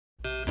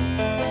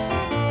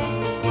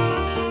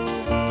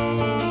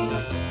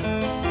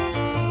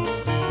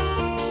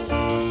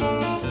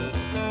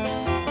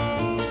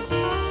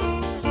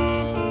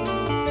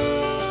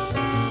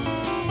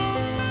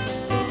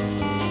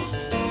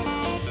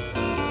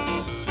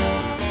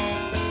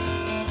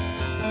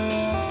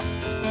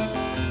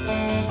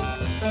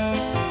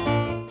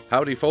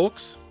Howdy,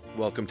 folks.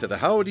 Welcome to the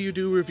How Do You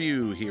Do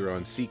review here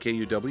on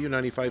CKUW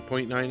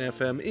 95.9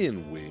 FM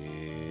in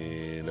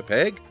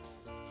Winnipeg,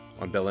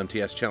 on Bell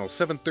MTS Channel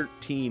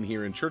 713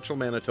 here in Churchill,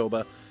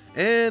 Manitoba,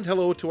 and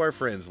hello to our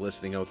friends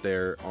listening out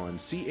there on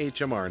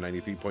CHMR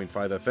 93.5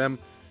 FM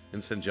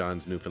in St.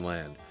 John's,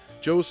 Newfoundland.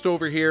 Joe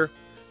Stover here,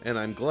 and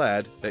I'm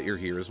glad that you're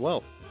here as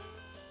well.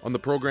 On the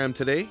program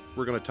today,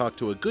 we're going to talk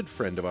to a good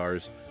friend of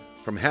ours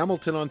from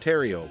Hamilton,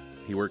 Ontario.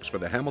 He works for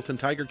the Hamilton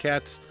Tiger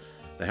Cats,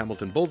 the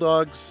Hamilton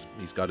Bulldogs.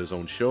 He's got his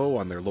own show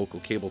on their local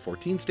Cable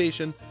 14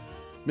 station.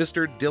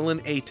 Mr.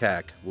 Dylan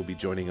Atack will be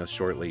joining us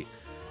shortly.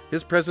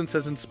 His presence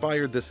has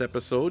inspired this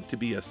episode to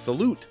be a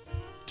salute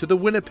to the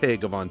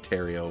Winnipeg of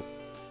Ontario,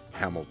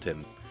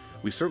 Hamilton.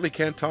 We certainly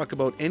can't talk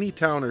about any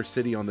town or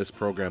city on this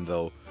program,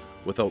 though,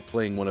 without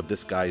playing one of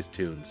this guy's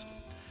tunes.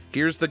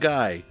 Here's the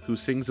guy who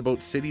sings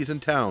about cities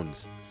and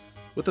towns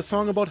with a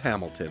song about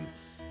Hamilton,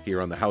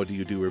 here on the How Do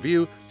You Do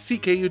review,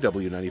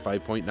 CKUW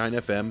 95.9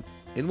 FM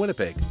in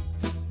Winnipeg.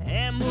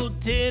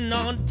 Hamilton,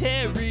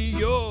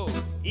 Ontario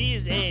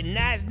is a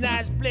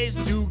nice place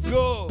to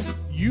go.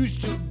 You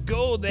should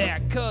go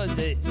there 'cause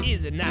it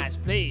is a nice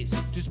place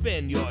to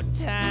spend your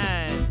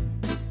time.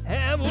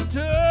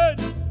 Hamilton,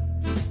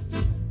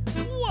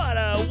 what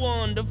a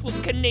wonderful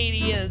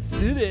Canadian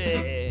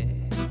city.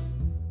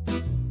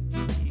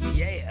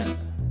 Yeah.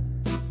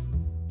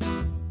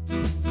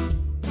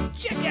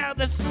 Check out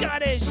the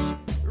Scottish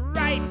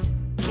Rite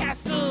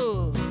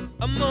Castle,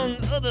 among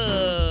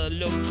other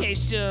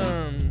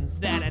locations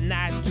that are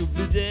nice to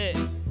visit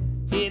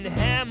in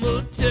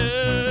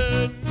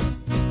Hamilton.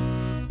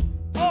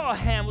 Oh,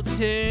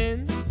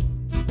 Hamilton,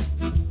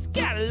 it's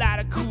got a lot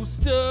of cool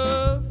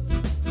stuff,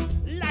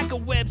 like a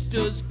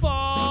Webster's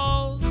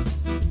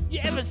Falls. You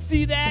ever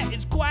see that?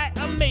 It's quite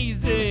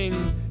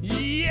amazing.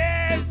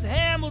 Yes,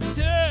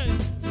 Hamilton,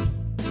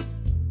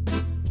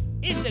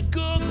 it's a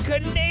good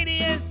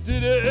Canadian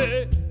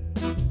city.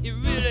 It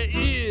really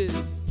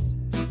is.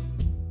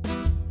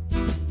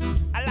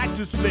 I like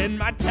to spend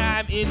my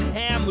time in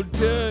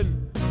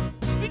Hamilton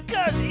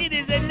because it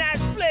is a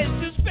nice place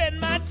to spend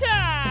my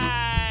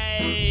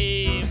time.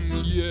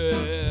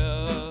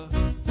 Yeah.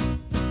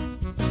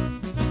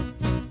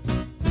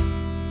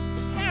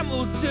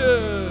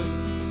 Hamilton.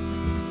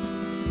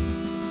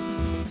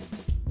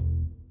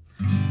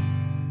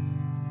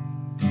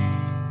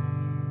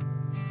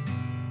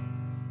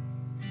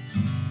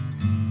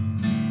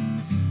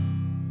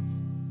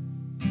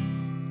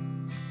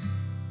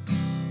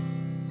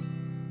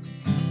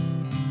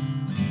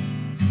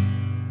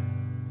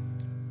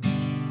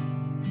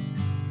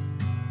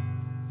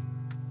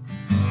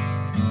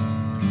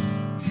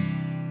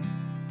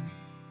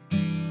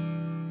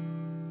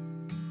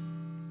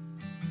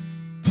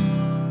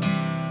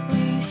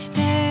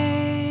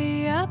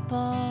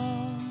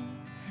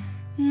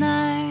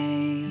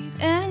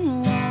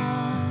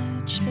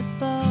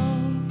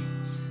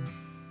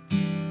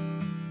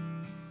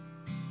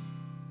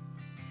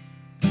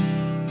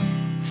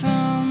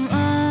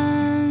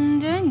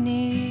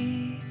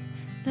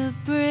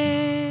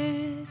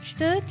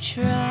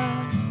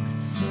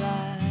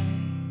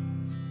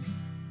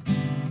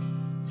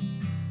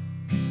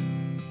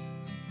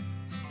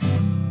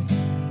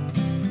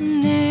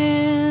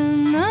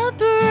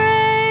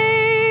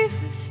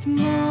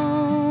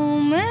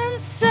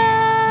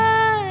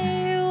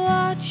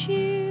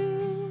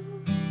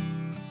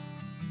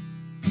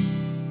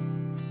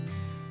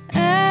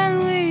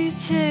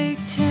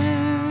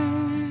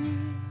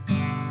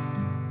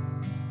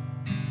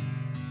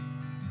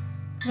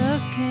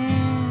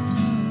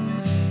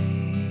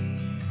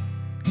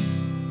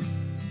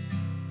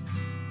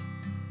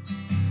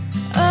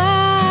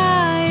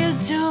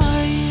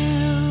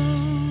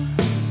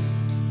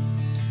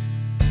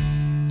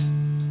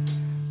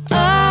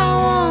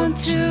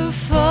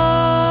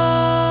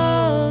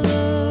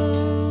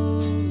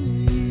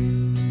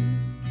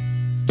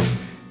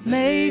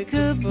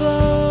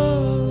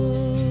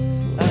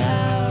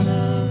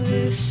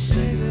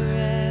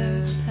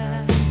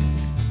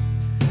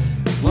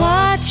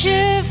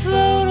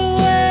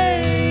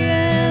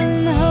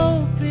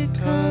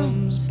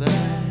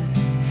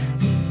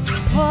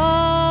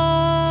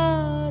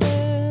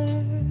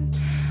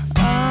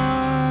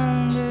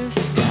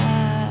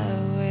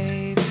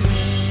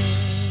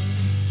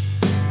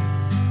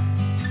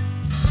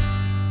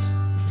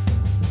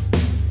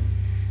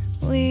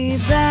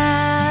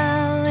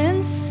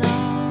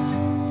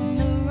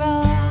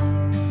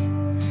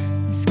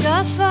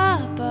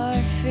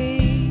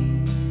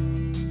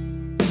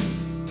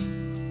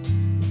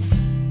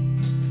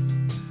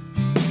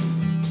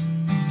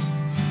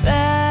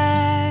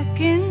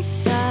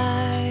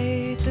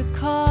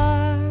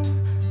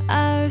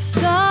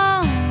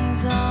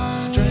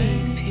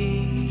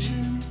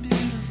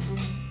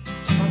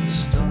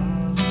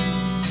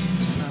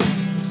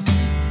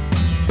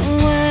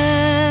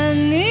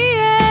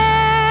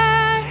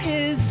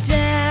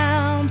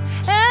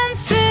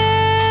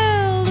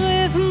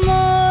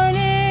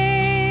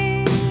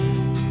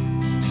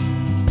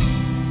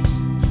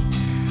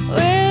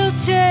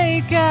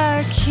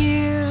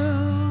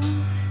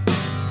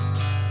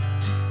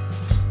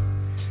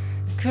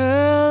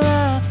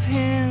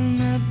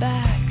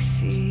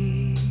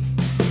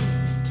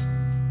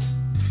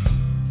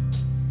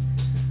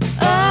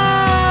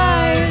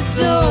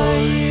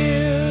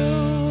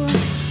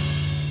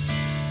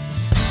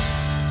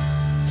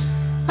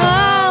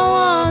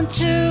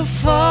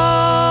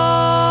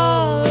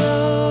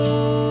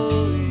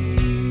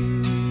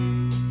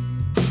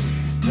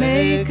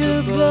 make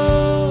a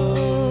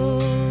bow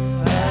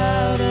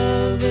out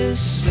of this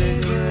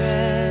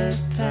cigarette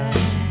pack.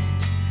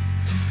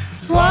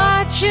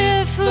 Watch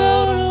it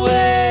float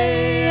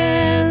away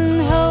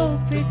and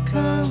hope it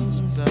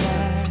comes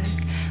back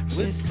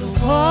with the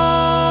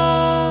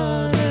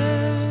water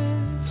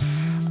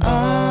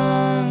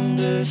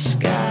under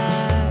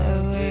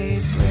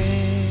Skyway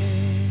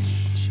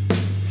Bridge.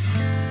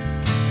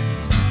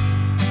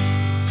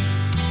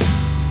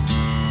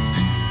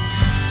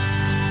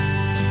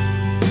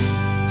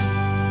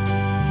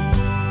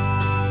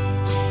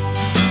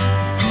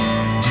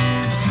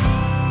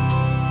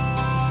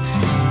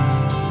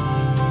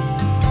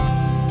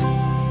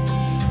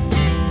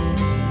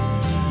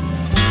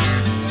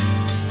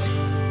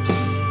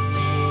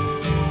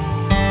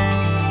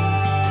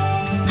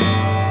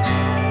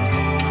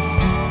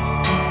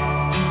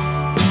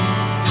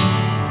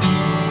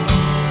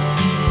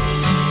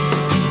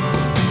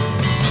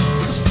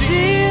 The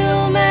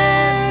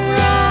steelmen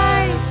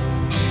rise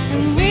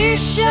and we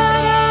shut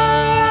our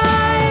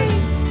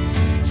eyes.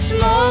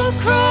 Smoke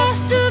across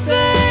the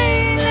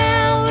bay,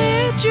 now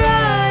we're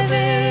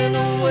driving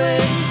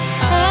away.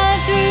 I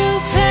threw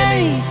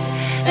pennies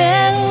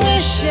and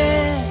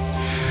wishes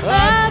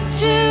up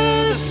to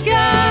the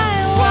sky.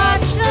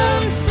 Watch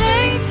them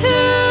sink to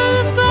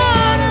the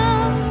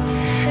bottom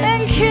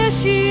and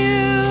kiss you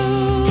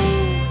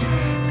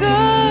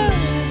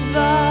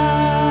goodbye.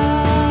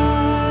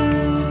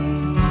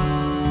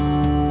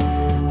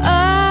 I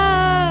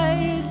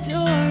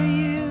adore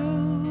you.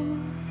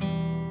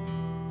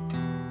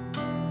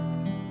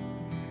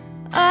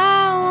 I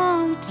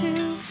want to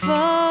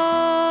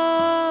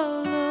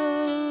follow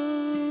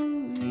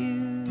you.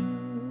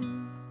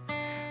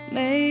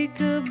 Make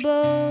a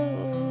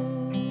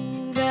boat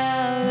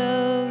out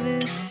of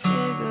this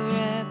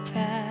cigarette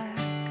pack.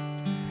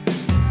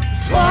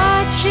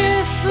 Watch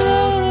it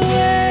float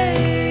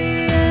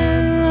away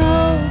and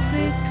hope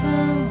it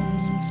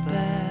comes back.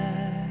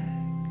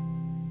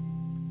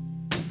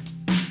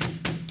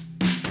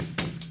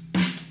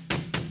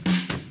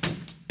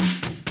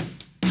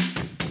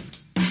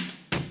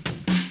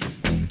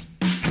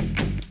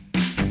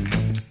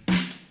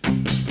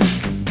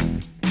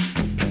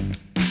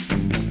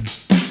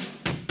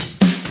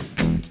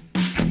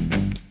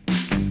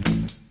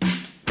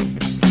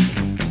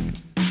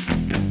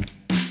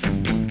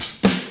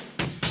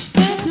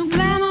 There's no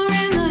glamour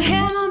in the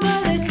hammer,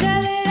 but they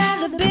sell it at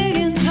the big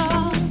and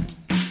tall.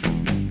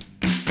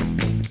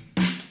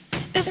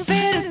 It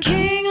fit a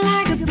king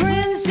like a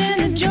prince in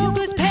a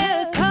joker's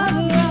pair of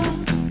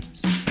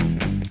coveralls.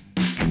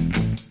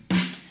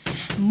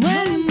 And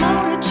when your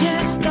motor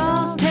chair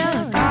stalls, tell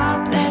a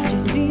cop that you've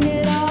seen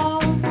it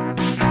all.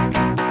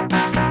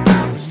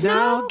 There's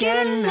no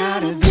getting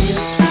out of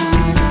this one.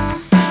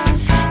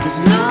 There's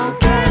no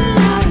getting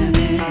out of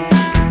this.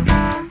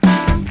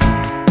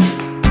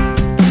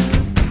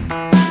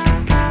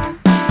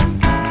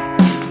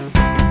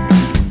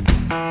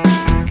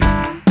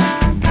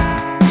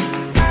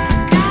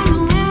 Got no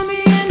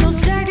Ambien, no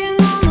second,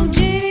 no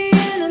genie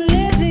in a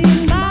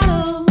lithium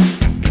bottle.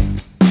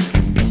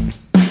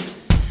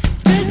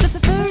 Just the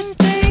first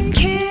thing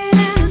kid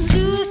and a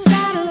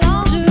suicidal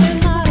lingerie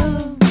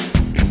model.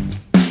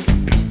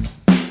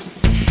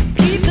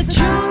 Keep the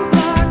trunk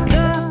locked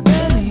up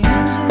and the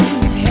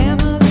engine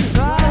hammer the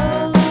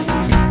throttle.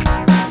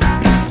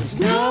 There's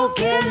no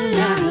getting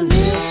out of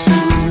this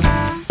one.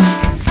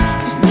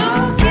 There's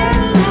no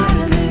getting out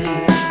of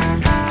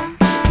this.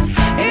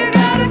 You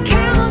got a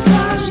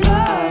camouflage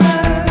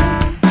lover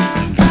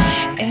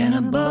and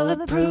a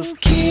bulletproof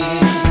kiss.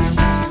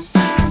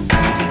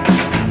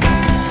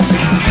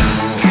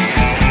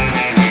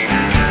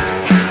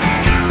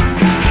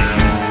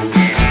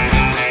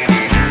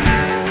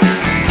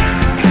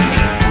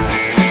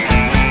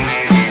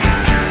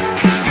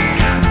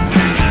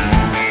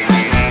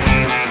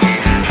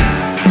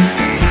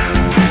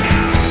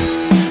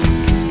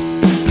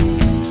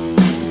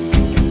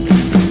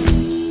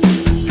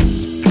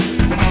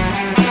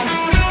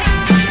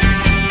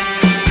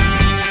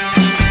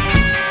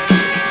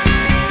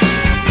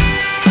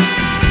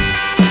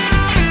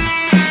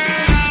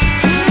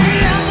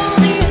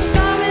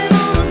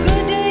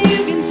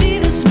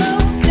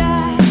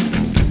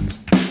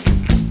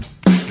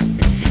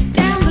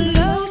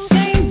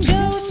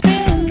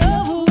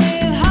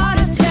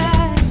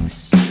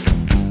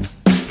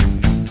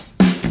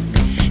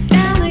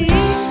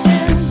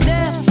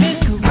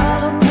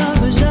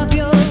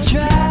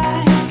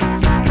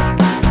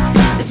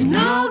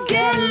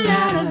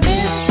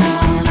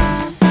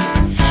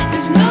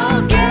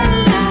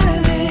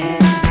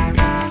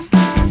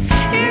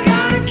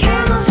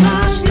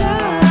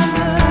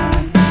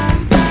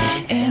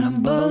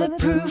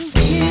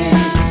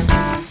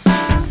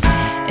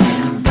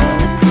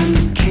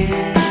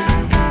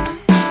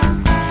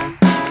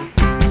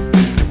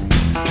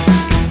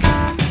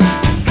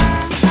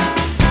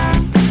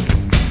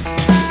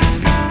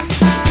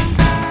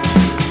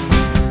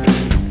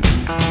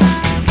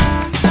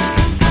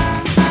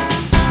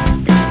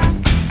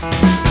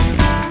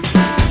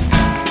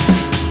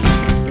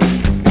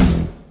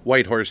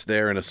 Whitehorse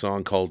there in a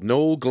song called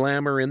No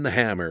Glamour in the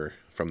Hammer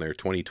from their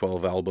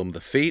 2012 album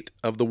The Fate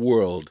of the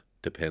World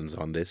Depends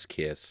on This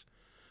Kiss.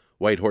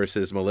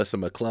 Whitehorse's Melissa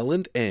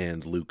McClelland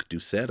and Luke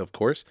Doucette, of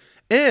course.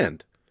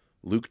 And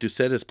Luke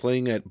Doucette is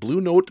playing at Blue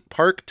Note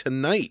Park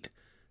tonight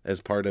as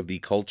part of the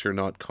Culture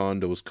Not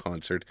Condos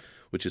concert,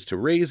 which is to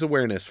raise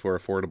awareness for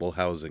affordable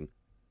housing.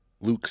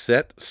 Luke's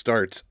set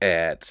starts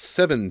at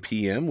 7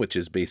 p.m., which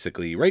is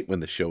basically right when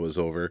the show is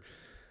over,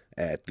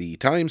 at the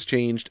Times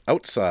Changed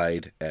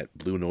outside at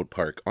Blue Note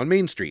Park on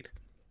Main Street.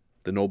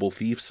 The Noble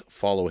Thieves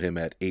follow him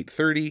at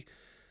 8:30,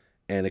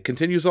 and it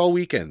continues all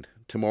weekend.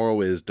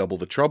 Tomorrow is Double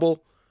the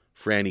Trouble,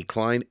 Franny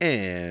Klein,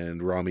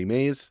 and Rami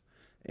Mays.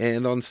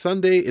 And on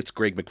Sunday, it's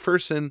Greg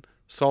McPherson,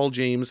 Saul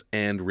James,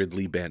 and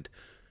Ridley Bent.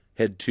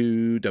 Head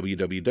to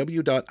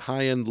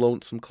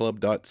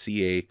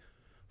www.highendlonesomeclub.ca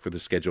for the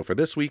schedule for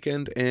this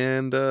weekend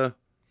and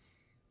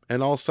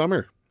all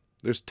summer.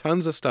 There's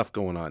tons of stuff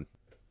going on.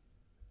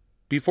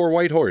 Before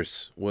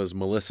Whitehorse was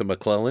Melissa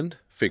McClelland,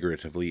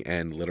 figuratively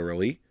and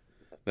literally.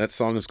 That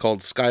song is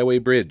called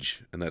Skyway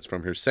Bridge, and that's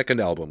from her second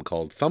album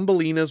called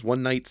Thumbelina's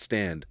One Night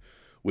Stand,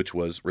 which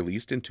was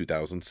released in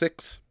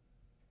 2006.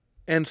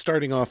 And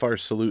starting off our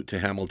salute to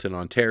Hamilton,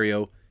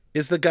 Ontario,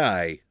 is the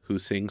guy who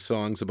sings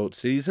songs about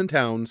cities and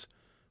towns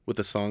with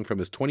a song from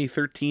his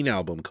 2013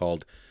 album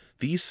called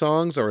These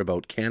Songs Are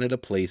About Canada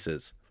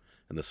Places.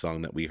 And the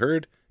song that we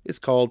heard is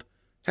called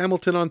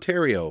Hamilton,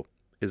 Ontario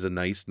is a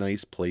nice,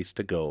 nice place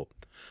to go.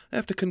 I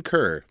have to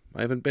concur. I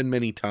haven't been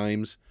many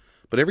times,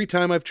 but every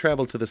time I've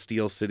traveled to the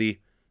Steel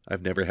City,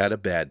 I've never had a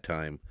bad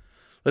time.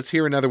 Let's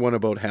hear another one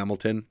about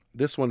Hamilton.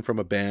 This one from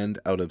a band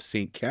out of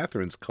St.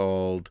 Catharines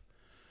called...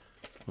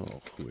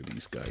 Oh, who are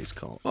these guys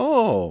called?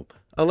 Oh,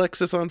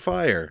 Alexis on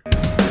Fire.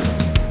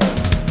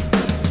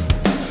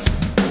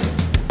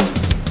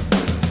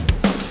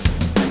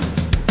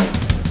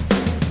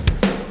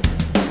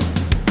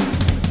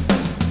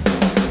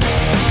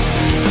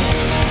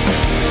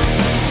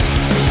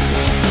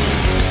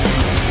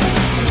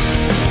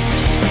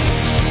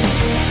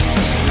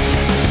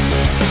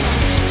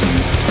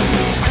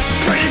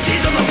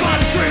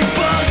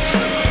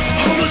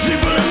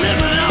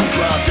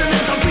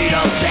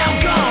 Town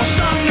ghost,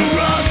 I'm new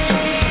rust.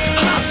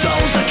 Hot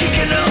souls are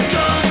kicking up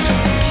dust.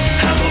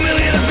 Half a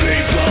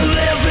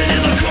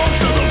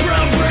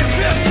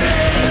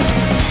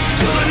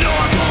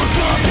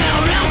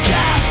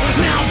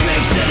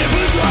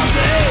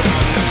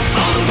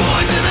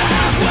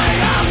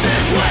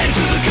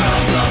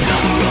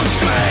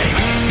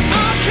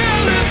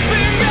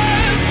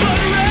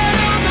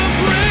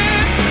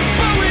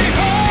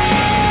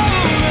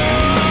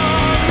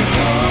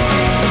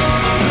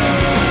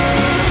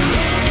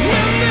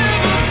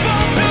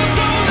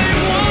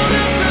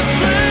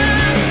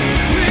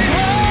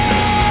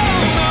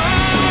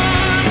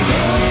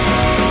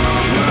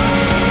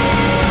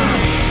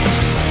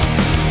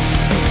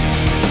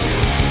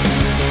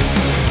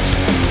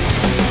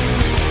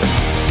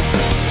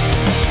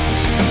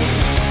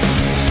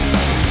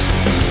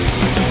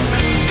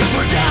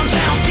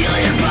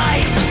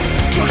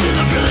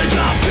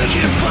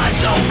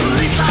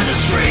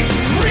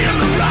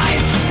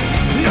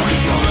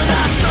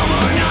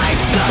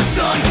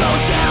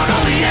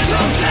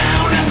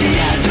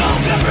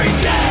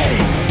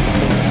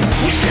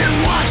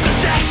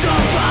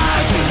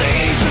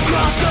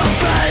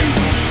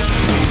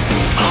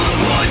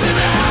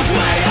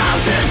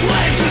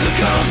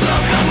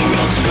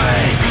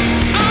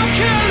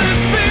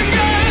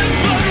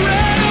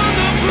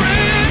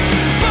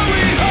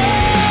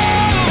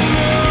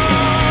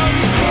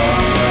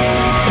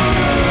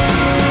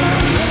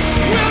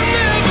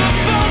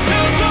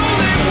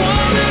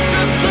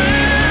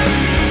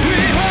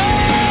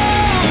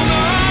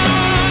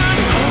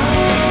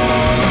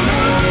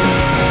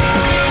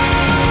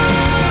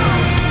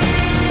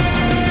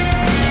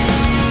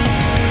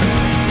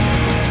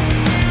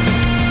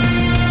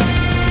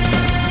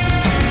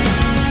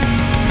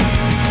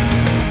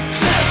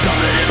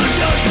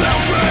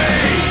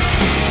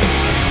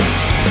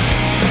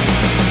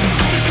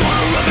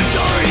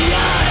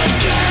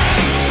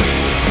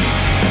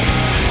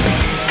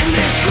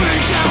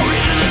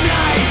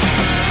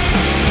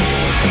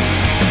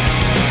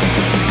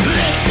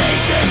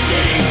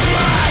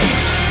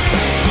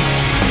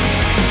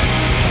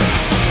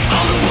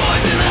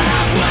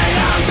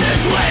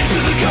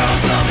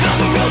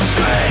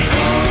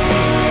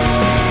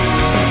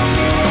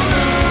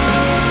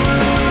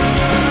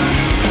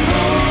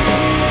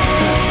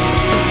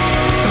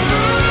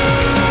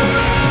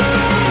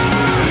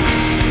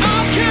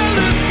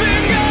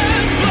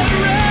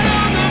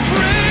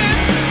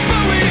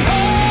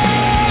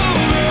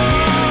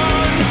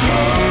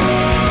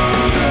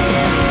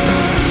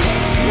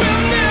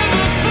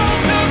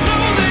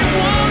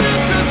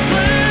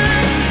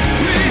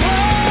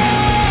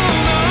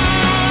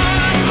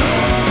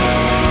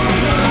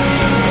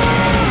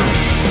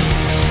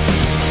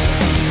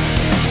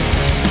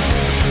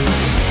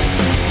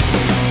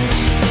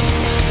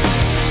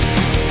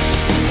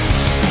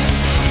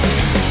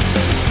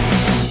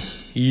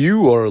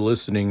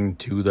listening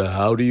to the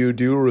How Do You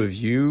Do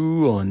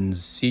review on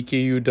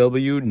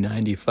CKUW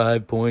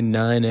 95.9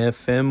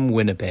 FM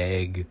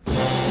Winnipeg.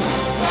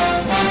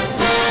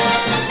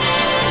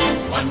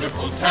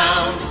 Wonderful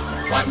town,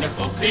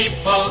 wonderful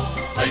people,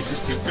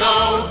 places to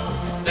go,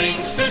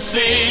 things to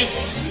see.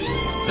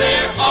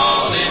 They're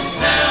all in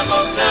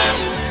Hamilton,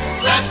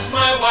 that's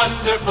my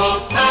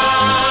wonderful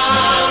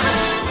town.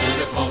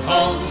 Beautiful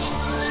homes,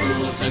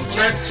 schools and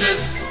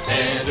churches,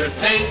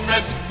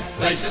 entertainment,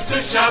 places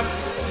to shop.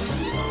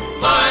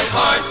 My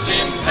heart's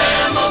in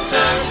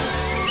Hamilton,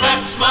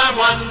 that's my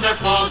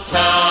wonderful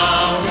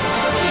town.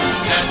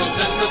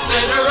 Hamilton's the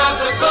center of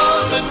the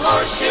Golden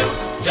Horseshoe,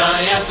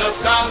 giant of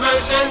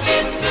commerce and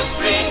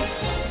industry.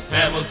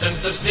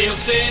 Hamilton's the Steel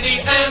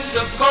City, and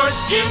of course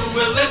you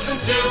will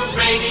listen to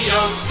Radio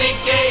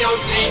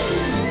CKOC.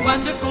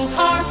 Wonderful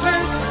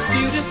harbor,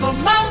 beautiful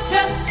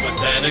mountain,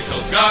 Botanical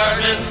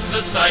gardens,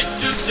 a sight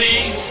to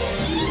see.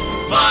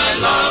 My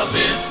love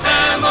is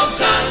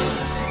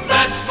Hamilton,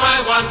 that's my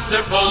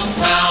wonderful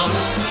town.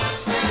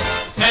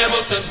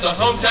 Hamilton's the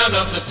hometown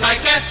of the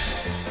Ticats,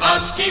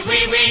 Oski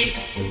wee wee,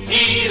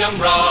 eat 'em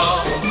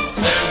raw.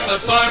 There's the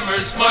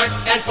farmer's mart,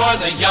 and for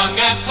the young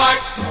at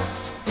heart,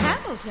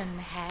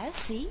 Hamilton has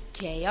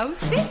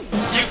CKOC.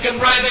 you can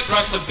ride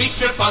across the beach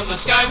strip on the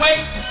Skyway,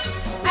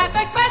 At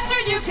McMaster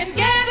you can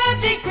get a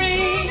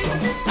degree.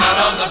 out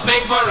on the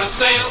bay for a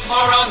sail,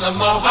 or on the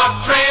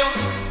Mohawk Trail.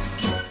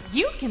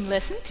 You can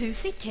listen to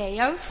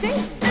CKOC.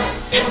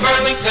 In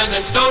Burlington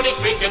and Stony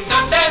Creek and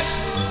Dundas,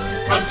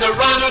 from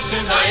Toronto to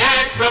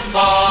Niagara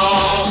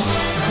Falls.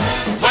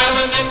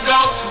 Welland and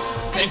Galt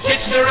and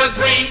Kitchener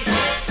agree,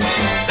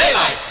 they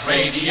like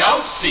Radio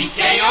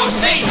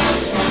CKOC.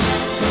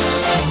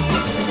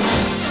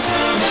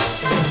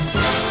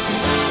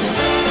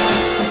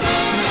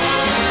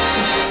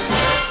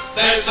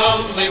 There's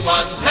only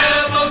one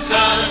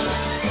Hamilton,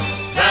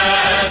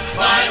 that's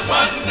my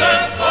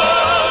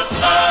wonderful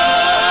town.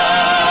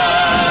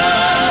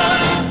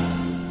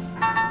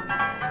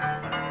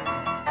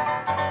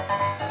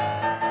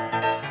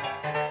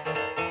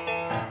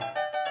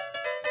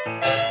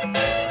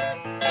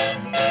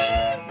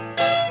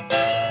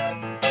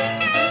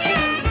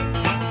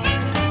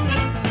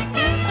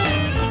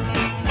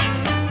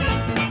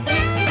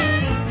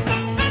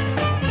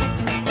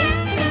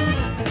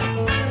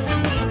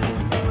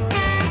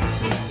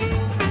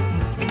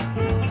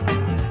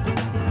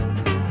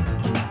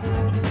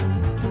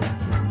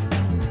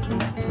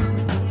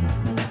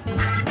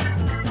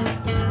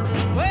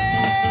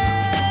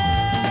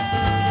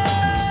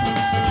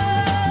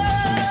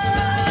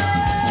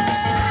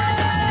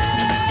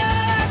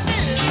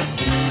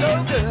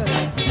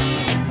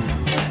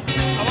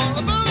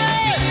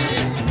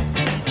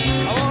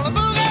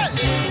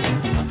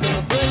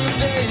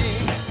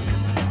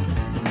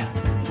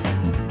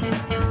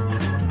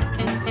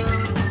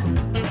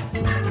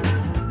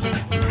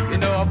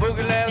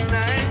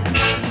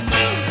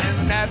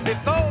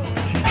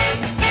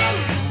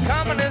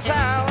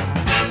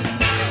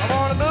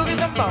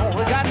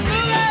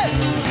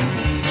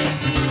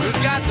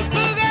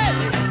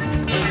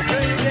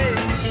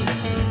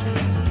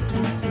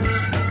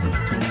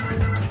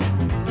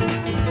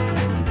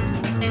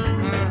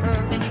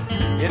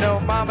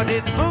 Mama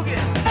did the boogie,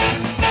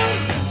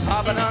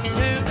 Papa done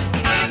too.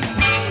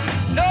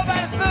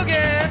 Nobody's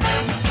boogieing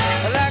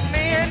like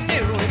me and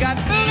you. We got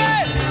the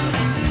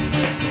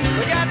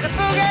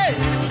boogie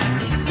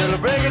till the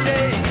break of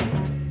day.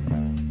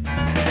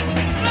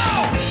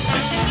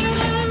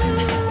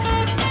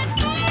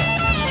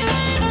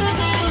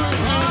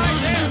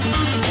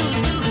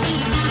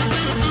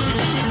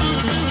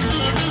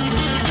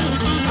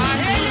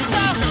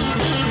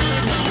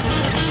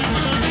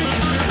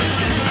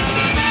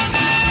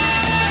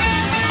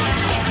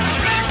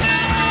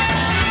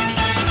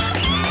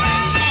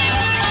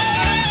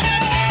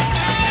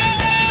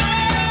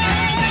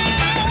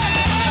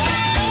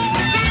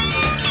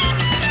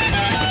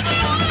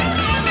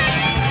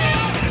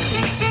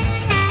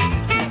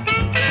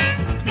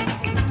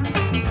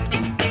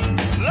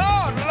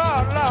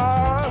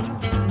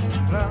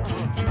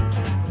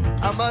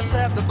 I must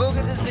have the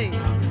boogie disease.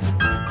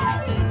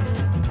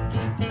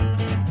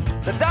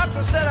 The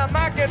doctor said I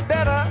might get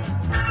better,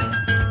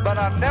 but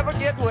I'll never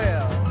get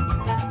well.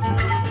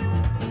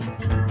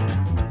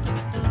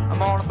 I'm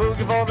gonna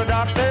boogie for the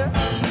doctor,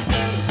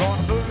 I'm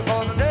gonna boogie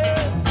for the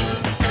nurse.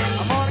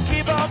 I'm gonna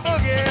keep on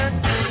boogieing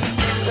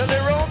till they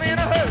roll me in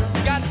a hearse.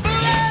 Got the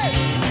boogie,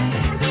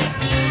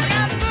 I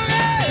got the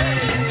boogie.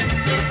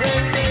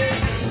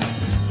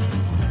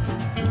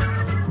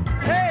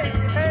 Hey,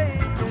 hey.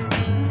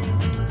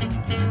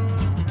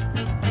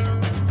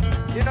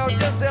 You know,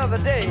 just the other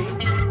day,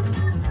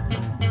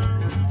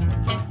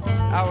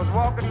 I was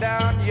walking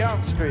down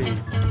Young Street,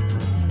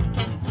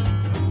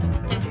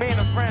 me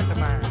and a friend of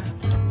mine.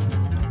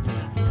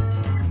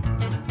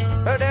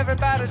 Heard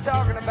everybody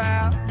talking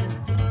about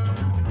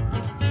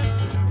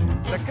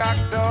the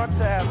Cocktail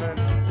Tavern.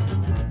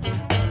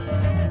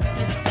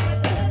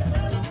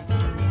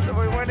 So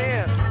we went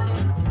in,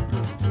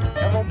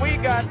 and when we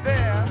got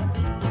there,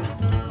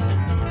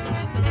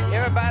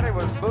 Everybody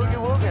was boogie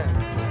woogie.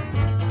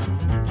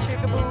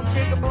 Chicka-boom,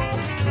 chicka-boom.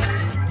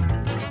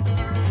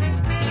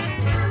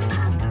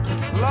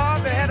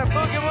 Lord, they had a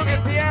boogie woogie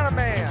piano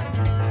man.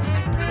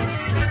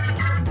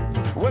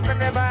 Whipping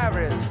them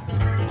ivories.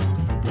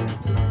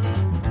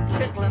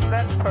 Tickling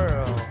that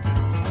pearl.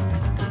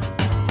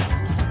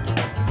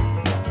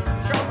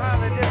 Show them how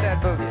they did that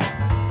boogie.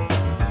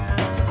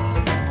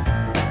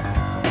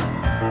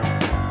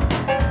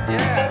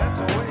 Yeah, that's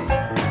a way.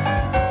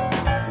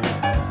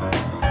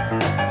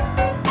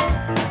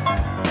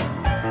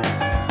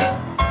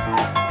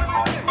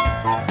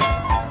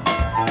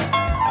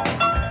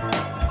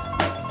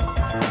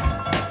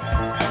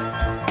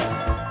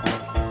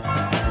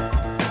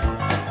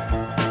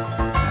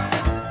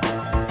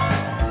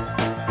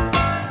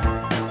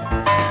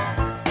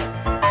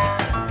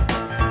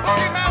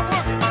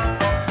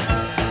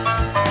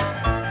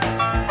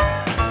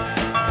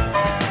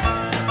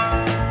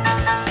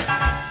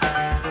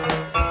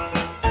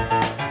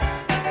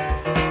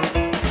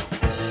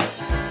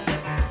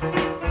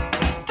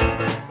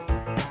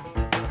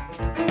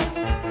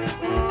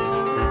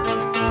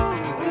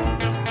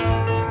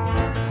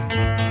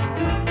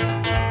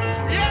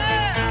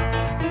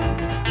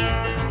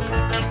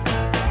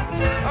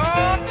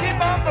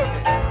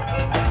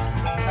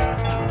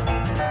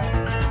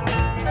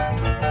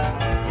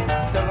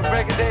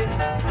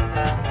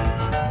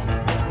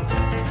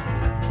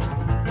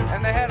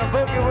 And they had a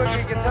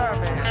boogie-woogie guitar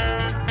man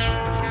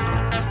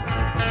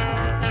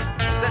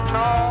sitting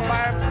all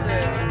by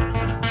himself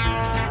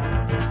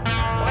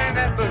playing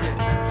that boogie.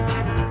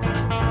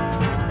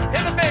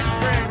 Hit the big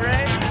string,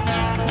 Ray.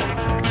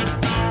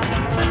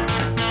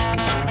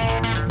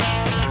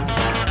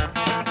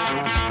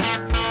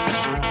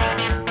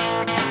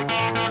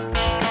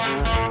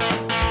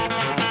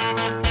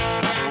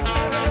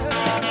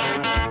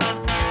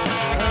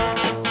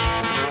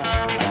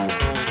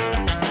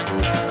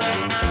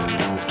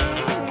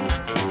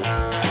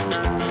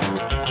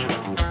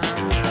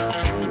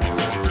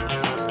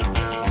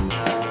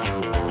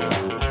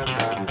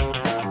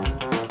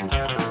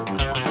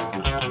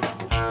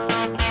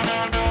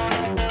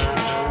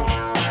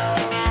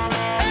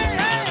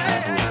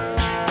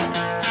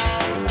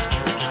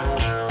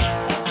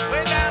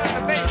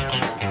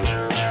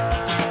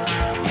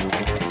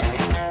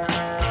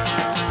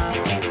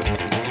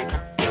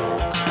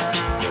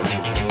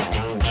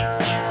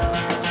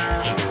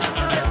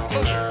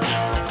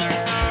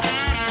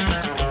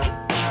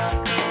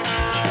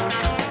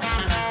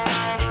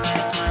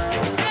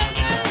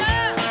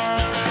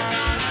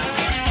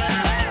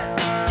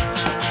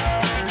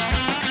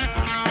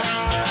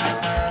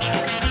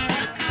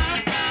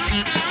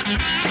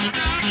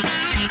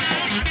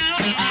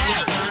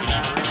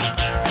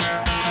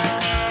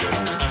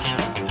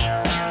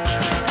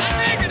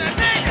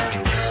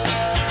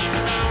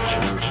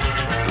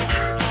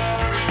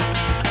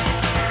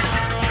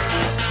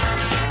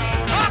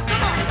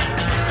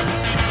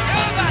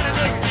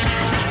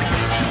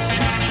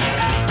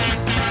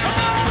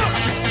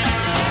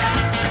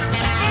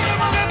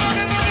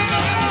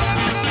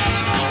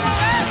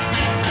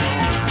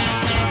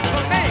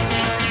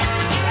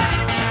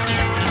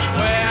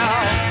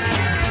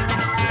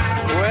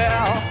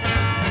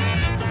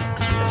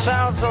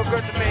 Sounds so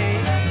good to me.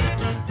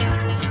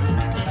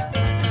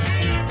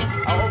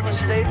 I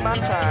overstayed my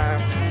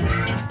time.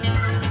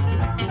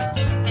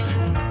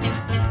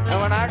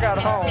 And when I got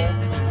home,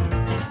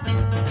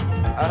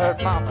 I heard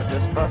Mama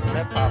just fussing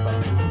at Papa,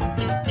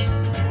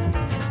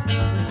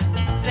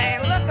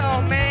 saying, "Look,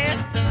 old man,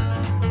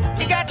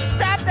 you got to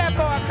stop that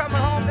boy coming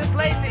home this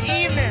late in the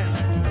evening."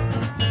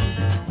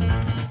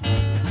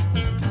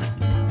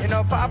 You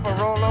know, Papa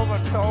rolled over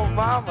and told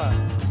Mama,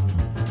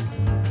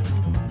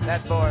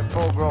 "That boy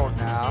full grown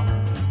now.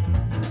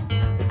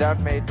 He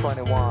done made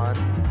 21.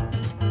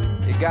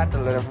 You got to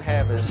let him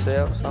have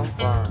himself some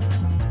fun."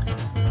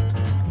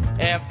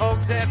 And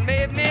folks, that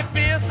made me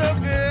feel so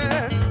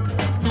good.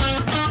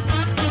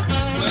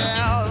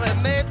 Well, it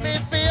made me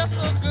feel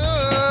so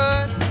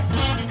good.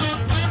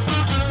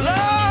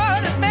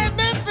 Lord, it made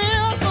me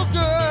feel so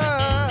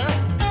good.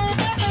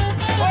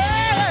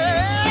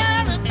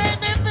 Well, it made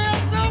me feel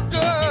so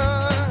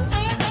good.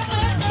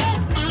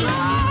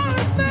 Lord,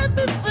 it made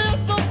me feel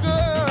so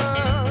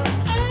good.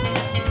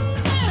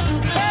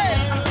 Hey,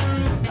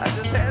 I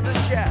just had to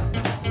shout.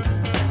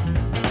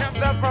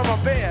 Jumped up from my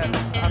bed,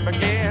 I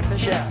began to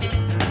shout.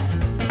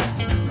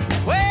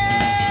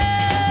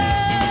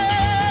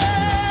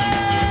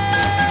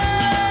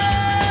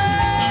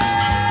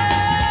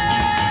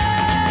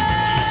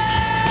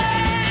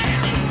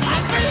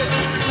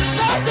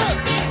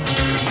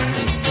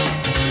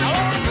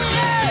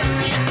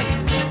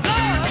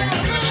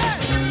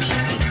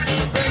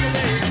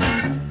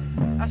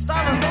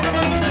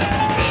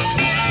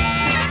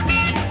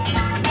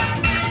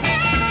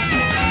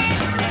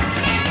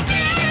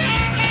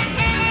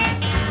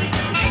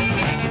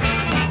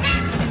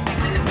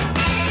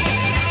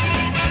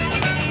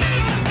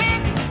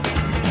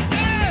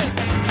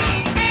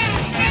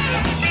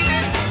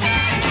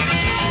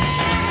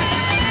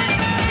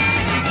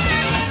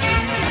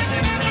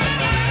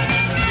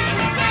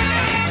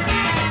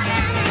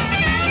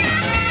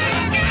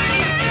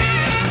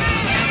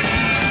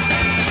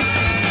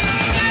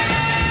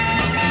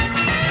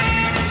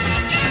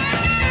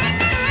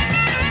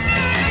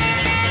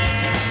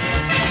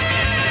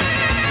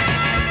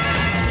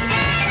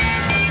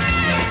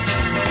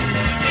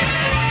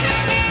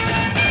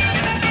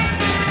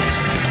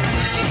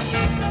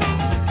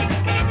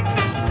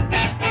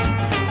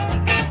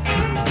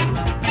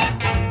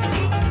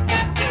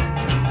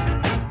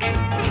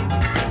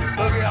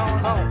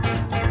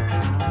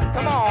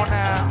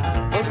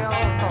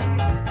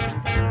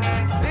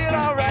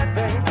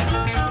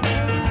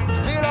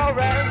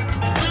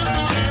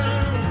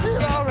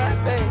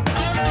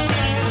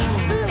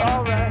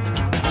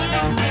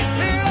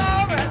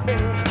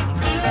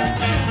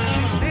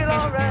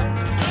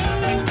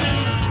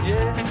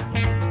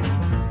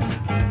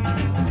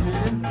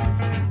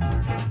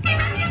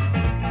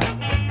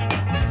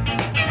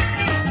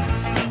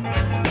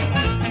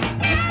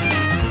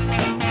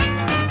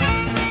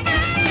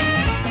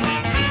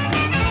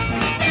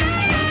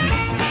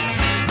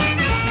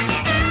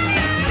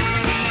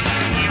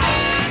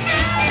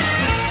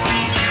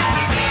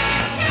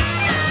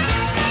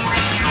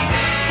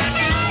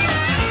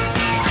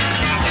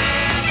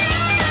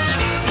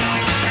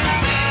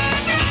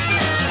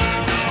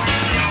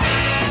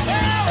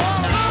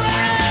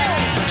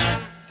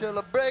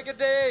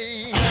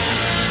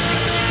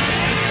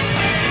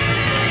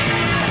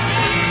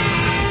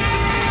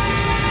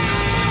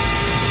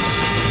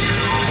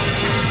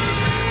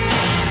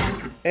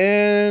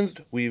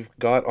 And we've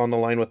got on the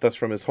line with us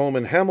from his home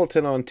in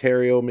Hamilton,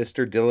 Ontario,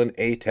 Mr. Dylan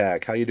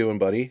Atack. How you doing,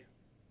 buddy?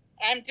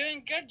 I'm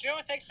doing good, Joe.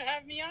 Thanks for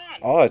having me on.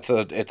 Oh, it's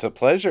a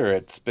pleasure.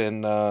 It's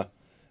been a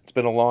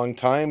long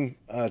time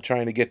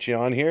trying to get you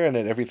on here, and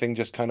everything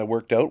just kind of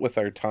worked out with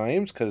our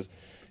times because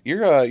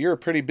you're a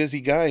pretty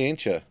busy guy,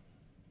 ain't you?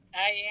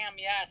 I am,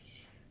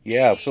 yes.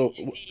 Yeah. So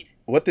Indeed.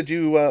 what did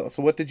you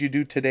what did you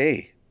do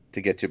today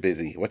to get you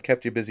busy? What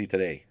kept you busy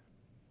today?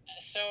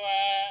 So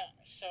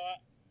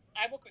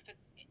I work with the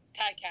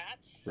Thai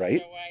Cats. Right.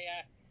 So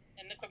I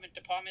in the equipment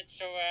department.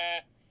 So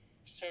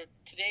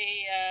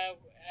today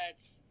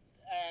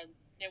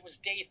it was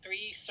day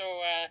 3.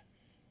 So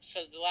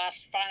the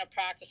last final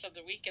practice of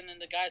the week, and then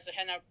the guys are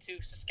heading out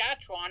to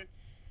Saskatchewan,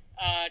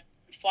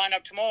 flying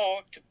up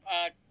tomorrow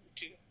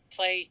to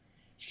play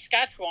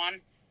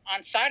Saskatchewan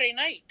on Saturday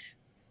night.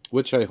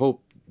 Which I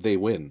hope they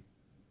win.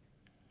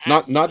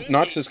 Absolutely.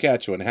 Not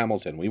Saskatchewan,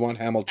 Hamilton. We want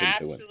Hamilton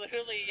to win.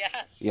 Absolutely,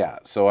 yes. Yeah,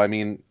 so I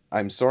mean,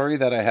 I'm sorry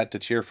that I had to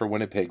cheer for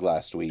Winnipeg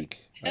last week.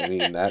 I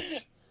mean,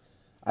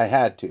 I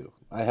had to.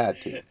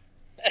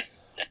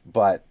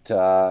 But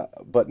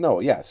no,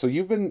 yeah. So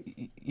you've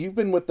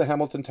been with the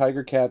Hamilton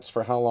Tiger Cats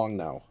for how long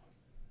now?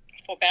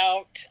 For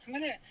about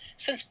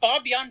since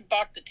Bob Young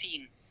bought the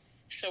team.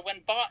 So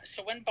when Bob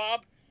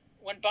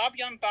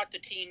Young bought the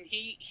team,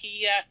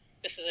 he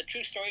this is a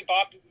true story.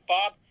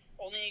 Bob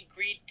only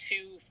agreed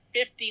to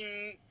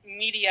 15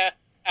 media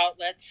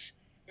outlets,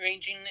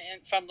 ranging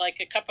from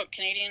like a couple of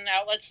Canadian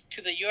outlets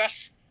to the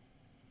U.S.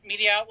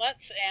 media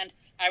outlets, and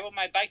I rode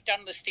my bike down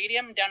to the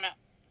stadium, down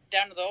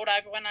to the old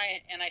Ivor, and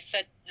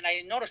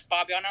I noticed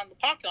Bob Young on the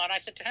parking lot. And I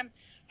said to him,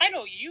 "I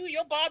know you.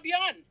 You're Bob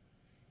Young."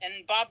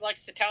 And Bob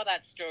likes to tell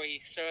that story,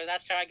 so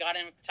that's how I got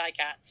in with the Thai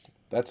Cats.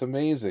 That's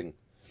amazing.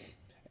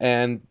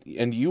 And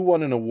you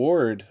won an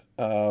award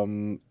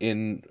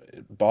in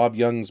Bob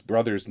Young's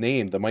brother's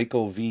name, the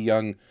Michael V.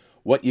 Young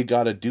What You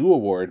Gotta Do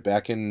Award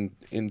back in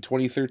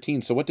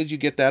 2013. So what did you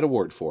get that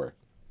award for?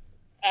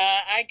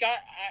 I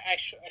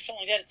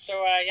certainly did.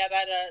 So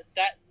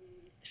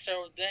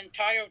so the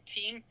entire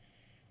team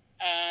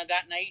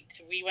that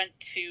night we went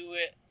to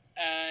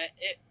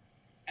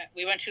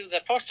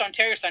the First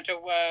Ontario Centre,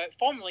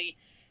 formerly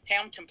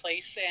Hamilton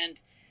Place, and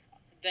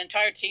the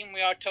entire team,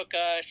 we all took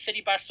a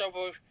city bus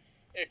over,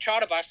 a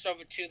charter bus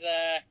over to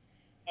the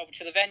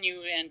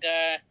venue, and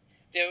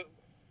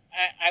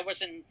I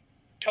wasn't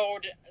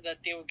told that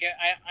they would get.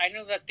 I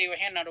knew that they were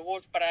handing out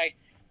awards, but I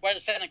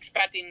wasn't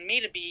expecting me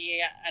to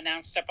be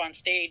announced up on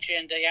stage.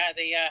 And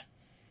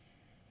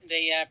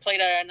they played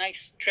a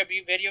nice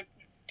tribute video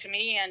to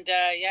me, and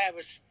it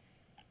was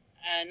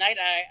a night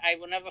I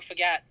will never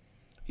forget.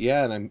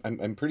 Yeah, and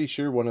I'm pretty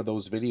sure one of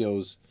those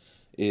videos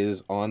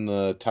is on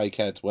the Thai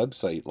Cats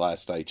website.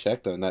 Last I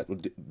checked, and that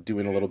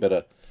doing a little bit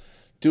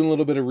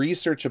of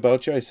research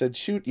about you. I said,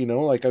 shoot,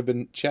 like I've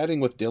been chatting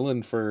with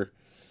Dylan for,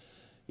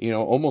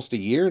 almost a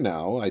year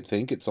now. I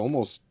think it's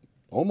almost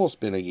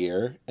been a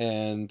year,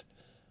 and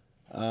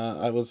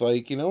I was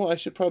like, I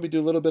should probably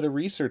do a little bit of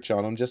research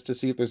on him just to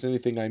see if there's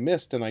anything I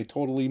missed, and I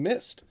totally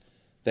missed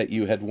that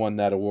you had won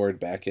that award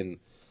back in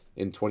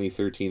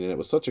 2013, and it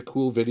was such a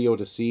cool video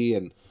to see,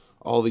 and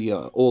all the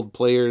old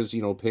players,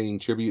 paying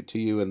tribute to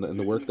you and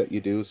the work that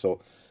you do. So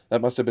that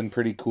must have been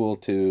pretty cool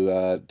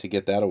to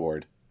get that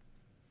award.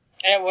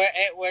 It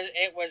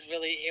was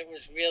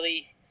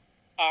really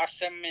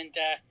awesome, and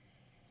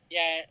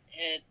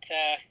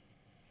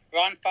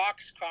Ron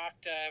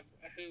Foxcroft,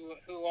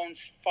 who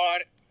owns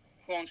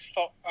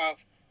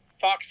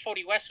Fox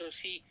 40 West,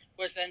 he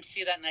was the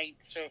MC that night.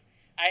 So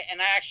I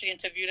actually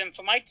interviewed him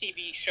for my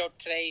TV show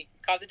today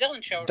called The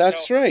Dylan Show.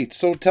 That's right.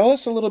 So tell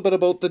us a little bit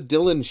about The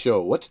Dylan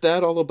Show. What's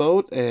that all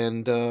about,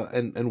 and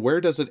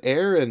where does it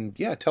air? And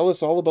yeah, tell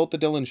us all about The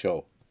Dylan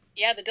Show.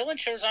 Yeah, The Dylan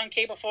Show is on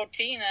Cable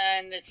 14,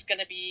 and it's going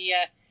to be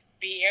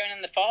airing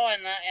in the fall.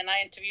 And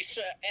I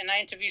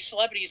interview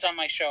celebrities on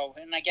my show,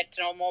 and I get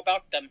to know more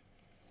about them.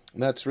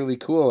 That's really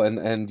cool.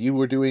 And you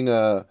were doing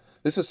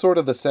this is sort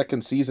of the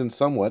second season,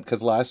 somewhat,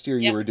 because last year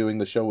you were doing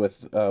the show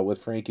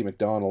with Frankie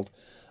McDonald.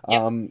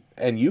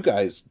 And you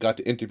guys got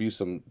to interview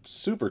some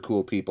super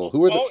cool people.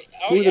 Who are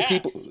the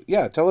people?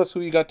 Yeah, tell us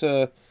who you got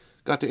to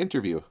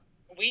interview.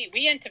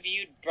 We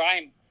interviewed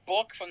Brian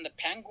Book from the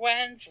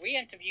Penguins. We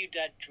interviewed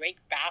Drake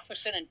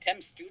Batherson and Tim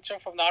Stutzel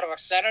from the Ottawa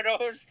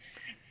Senators.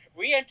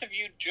 We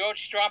interviewed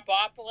George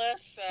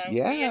Strombopoulos.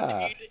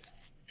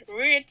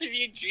 We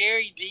interviewed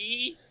Jerry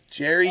D.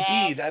 Jerry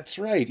D. That's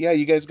right. Yeah,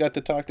 you guys got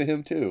to talk to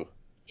him too.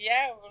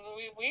 Yeah,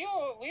 we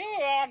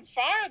were on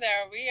fire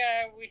there.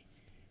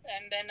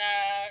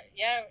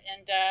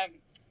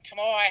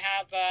 Tomorrow I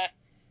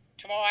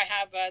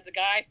have the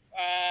guy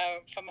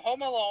from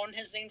Home Alone.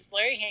 His name's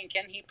Larry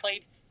Hankin. He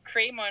played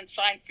Kramer in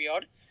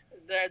Seinfeld,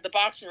 the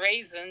Box of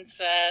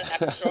Raisins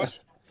episode.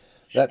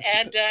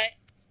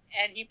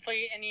 And he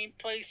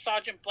plays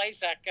Sergeant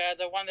Blazek,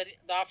 the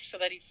officer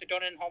that he's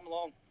doing in Home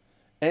Alone.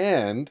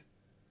 And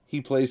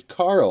he plays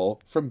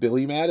Carl from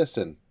Billy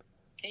Madison.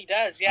 He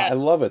does, yes. I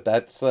love it.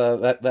 That's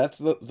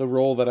the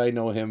role that I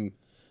know him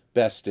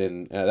best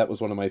in. That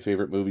was one of my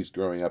favorite movies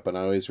growing up, and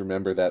I always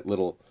remember that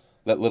little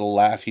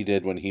laugh he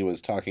did when he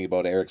was talking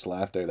about Eric's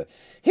laughter. That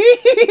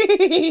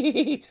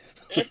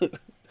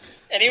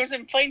And he was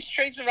in Planes,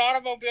 Trains, and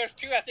Automobiles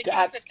too. I think he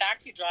was a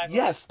taxi driver.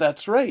 Yes,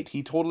 that's right.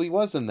 He totally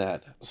was in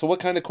that. So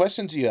what kind of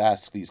questions do you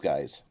ask these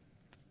guys?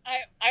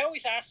 I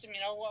always ask them,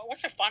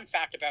 what's a fun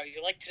fact about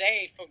you? Like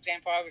today, for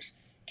example, I was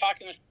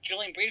talking with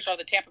Julian Breezer,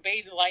 the Tampa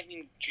Bay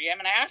Lightning GM,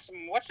 and I asked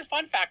him, what's the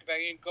fun fact about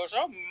you? And he goes,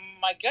 oh,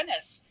 my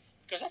goodness.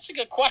 He goes, that's a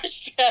good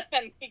question.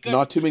 And he goes,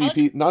 Not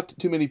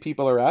too many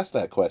people are asked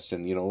that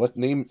question. What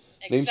name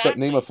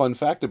a fun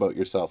fact about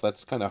yourself.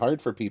 That's kind of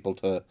hard for people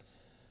to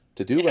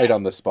do right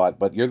on the spot,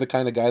 but you're the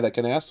kind of guy that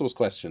can ask those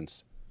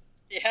questions.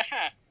 Yeah.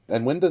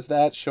 And when does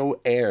that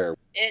show air?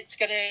 It's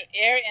going to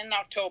air in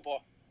October.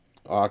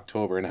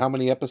 October. And how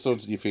many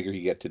episodes do you figure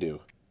you get to do?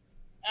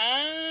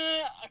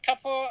 A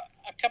couple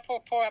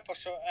per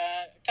episode.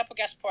 A couple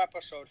guests per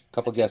episode.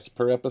 Couple guests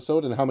per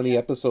episode. And how many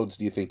episodes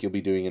do you think you'll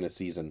be doing in a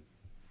season?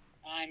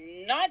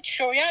 I'm not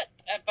sure yet,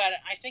 but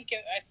I think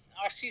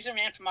our season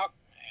ran from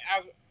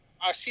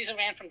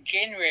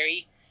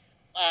January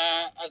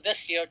of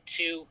this year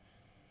to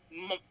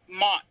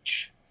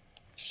March.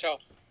 So.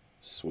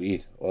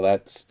 Sweet. Well,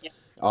 that's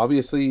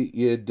obviously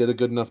you did a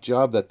good enough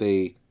job that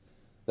they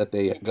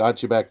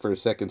got you back for a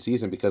second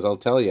season, because I'll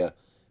tell you,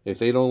 if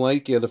they don't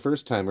like you the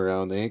first time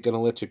around, they ain't gonna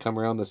let you come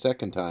around the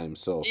second time.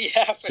 So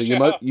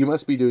you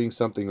must be doing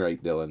something right,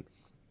 Dylan.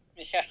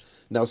 Yes.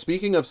 Now,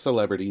 speaking of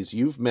celebrities,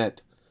 you've met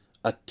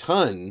a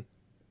ton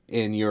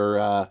in your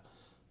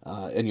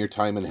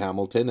time in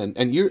Hamilton, and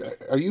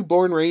are you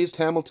born raised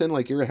Hamilton?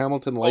 Like you're a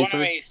Hamilton lifer?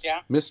 Born and raised,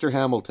 yeah. Mr.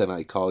 Hamilton,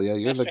 I call you.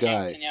 You're Mr. the guy.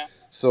 Hamilton, yeah.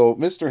 So,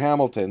 Mr.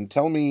 Hamilton,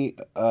 tell me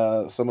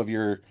some of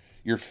your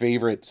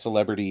favorite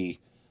celebrity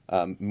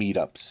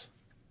meetups.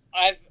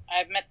 I've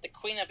met the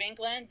Queen of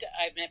England.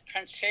 I've met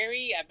Prince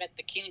Harry. I've met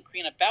the King and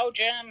Queen of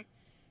Belgium.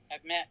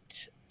 I've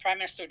met Prime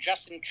Minister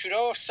Justin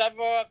Trudeau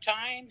several of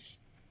times.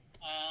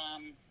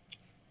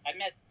 I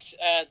met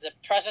the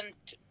president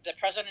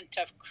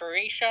of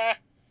Croatia.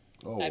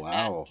 Oh, I've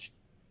wow.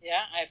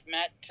 I've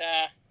met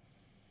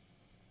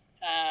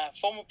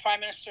former Prime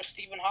Minister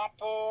Stephen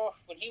Harper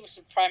when he was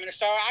the Prime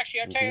Minister.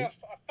 Actually, I'll tell you a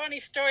funny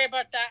story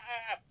about that.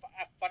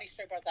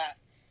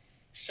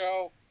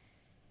 So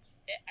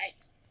I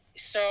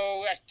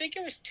think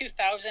it was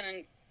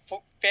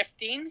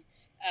 2015.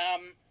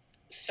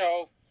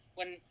 So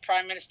when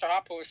Prime Minister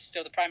Harper was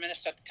still the Prime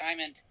Minister at the time,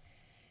 and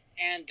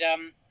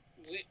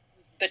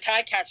the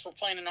Ticats were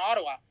playing in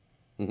Ottawa.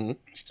 Mm-hmm.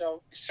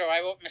 So I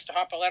wrote Mr.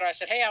 Harper a letter. I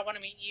said, hey, I want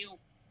to meet you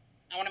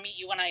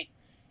when I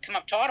come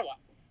up to Ottawa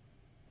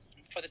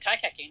for the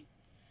Ticat game.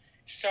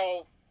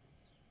 So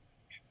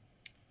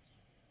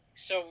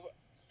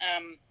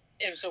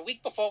it was a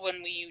week before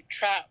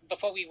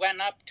before we went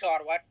up to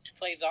Ottawa to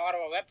play the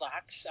Ottawa Red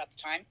Blacks at the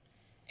time,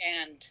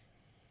 and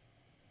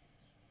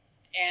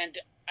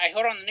I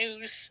heard on the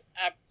news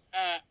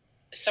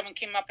someone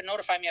came up and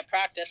notified me at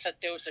practice that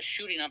there was a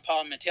shooting on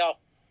Parliament Hill.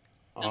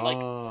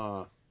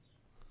 And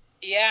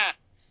yeah.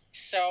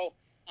 So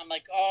I'm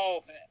like,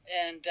 oh,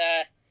 and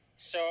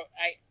so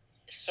I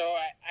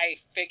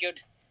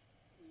figured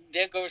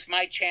there goes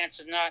my chance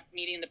of not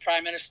meeting the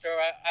Prime Minister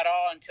at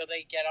all until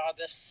they get all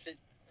this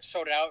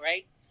sorted out,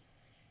 right?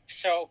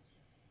 So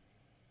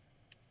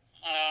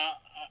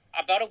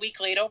about a week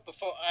later,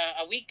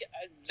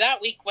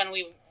 that week when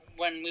we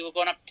were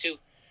going up to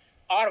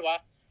Ottawa,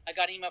 I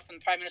got an email from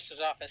the Prime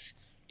Minister's office.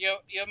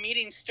 Your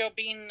meeting's still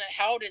being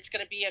held. It's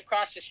going to be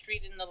across the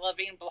street in the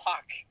Levine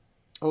block.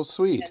 Oh,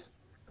 sweet. And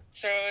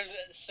so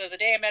the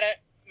day I met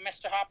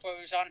Mr. Harper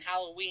was on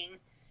Halloween,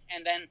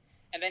 and then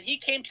he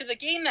came to the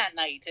game that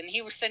night, and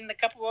he was sitting a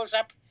couple rows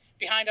up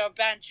behind our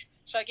bench.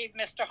 So I gave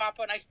Mr.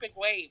 Harper a nice big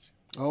wave.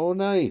 Oh,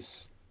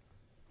 nice.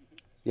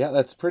 Yeah,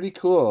 that's pretty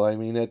cool. I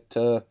mean,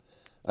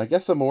 I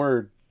guess a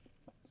more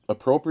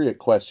appropriate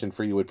question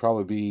for you would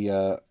probably be,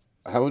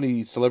 how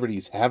many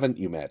celebrities haven't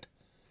you met?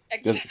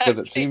 Exactly. Because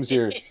it seems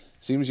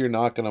you're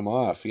knocking them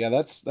off. Yeah,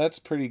 that's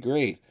pretty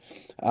great.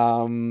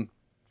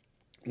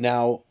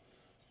 Now,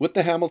 with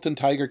the Hamilton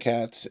Tiger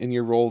Cats in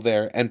your role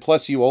there, and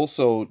plus you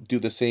also do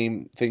the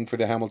same thing for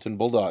the Hamilton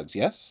Bulldogs,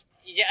 yes?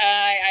 Yeah,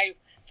 I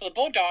for the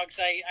Bulldogs,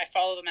 I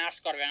follow the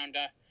mascot around.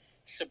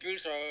 Sir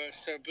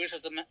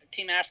Bruiser's the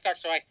team mascot,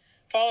 so I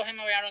follow him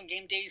around on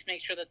game days,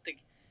 make sure that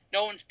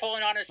no one's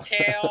pulling on his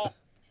tail.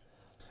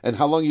 And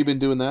how long you been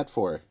doing that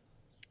for?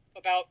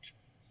 I'm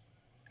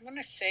going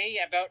to say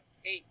about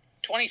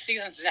 20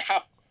 seasons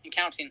now and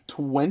counting.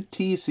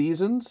 20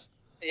 seasons?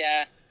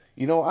 Yeah.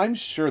 I'm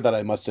sure that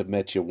I must have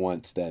met you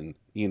once then.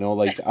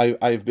 Like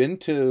I've been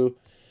to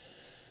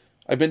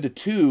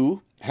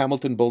 2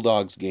 Hamilton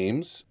Bulldogs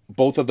games,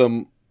 both of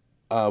them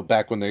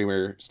back when they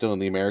were still in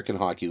the American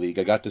Hockey League.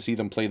 I got to see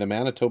them play the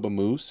Manitoba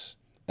Moose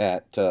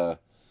at, I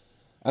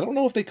don't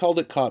know if they called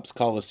it Cops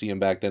Coliseum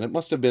back then. It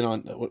must have been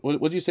on,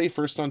 what did you say,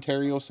 First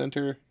Ontario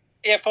Center?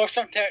 Yeah, First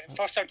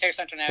Ontario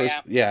Center now,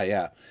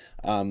 Yeah.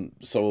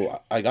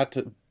 So I got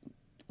to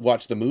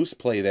watch the Moose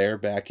play there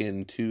back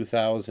in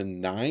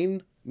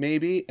 2009,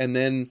 maybe. And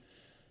then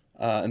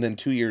And then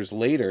 2 years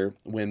later,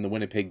 when the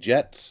Winnipeg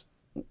Jets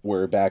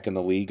were back in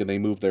the league and they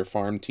moved their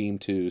farm team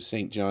to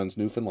St. John's,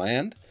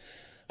 Newfoundland,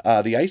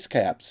 the Ice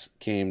Caps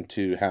came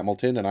to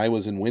Hamilton, and I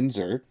was in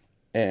Windsor,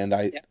 and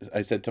I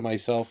said to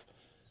myself,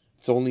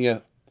 it's only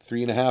a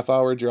 3.5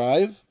 hour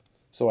drive,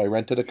 so I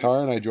rented a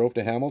car and I drove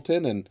to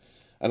Hamilton, and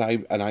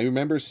I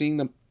remember seeing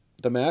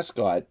the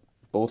mascot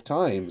both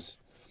times,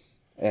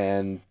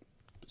 and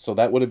so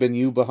that would have been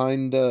you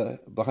behind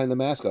the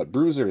mascot.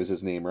 Bruiser is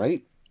his name,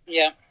 right?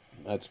 Yeah.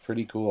 That's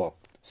pretty cool.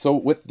 So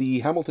with the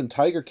Hamilton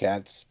Tiger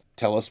Cats,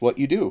 tell us what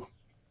you do.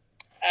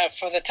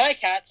 For the Tie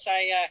Cats,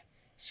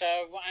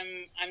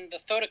 I'm the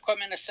third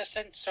equipment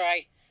assistant, so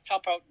I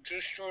help out Drew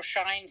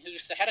Stroshine,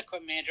 who's the head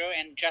equipment manager,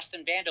 and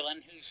Justin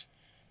Vanderlyn, who's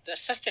the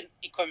assistant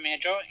equipment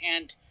manager,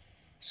 and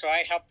so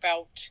I help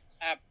out.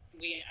 I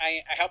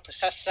help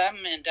assess them,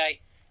 and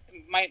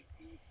my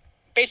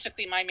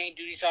main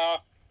duties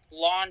are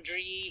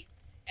laundry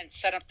and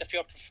set up the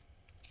field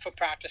for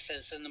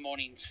practices in the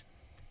mornings.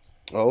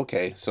 Oh,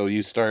 okay, so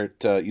you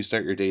start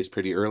your days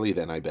pretty early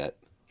then, I bet.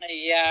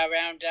 Yeah,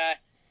 around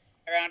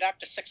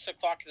after 6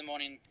 o'clock in the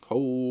morning.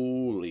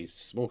 Holy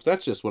smokes!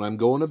 That's just when I'm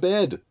going to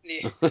bed.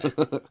 Yeah.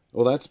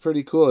 Well, that's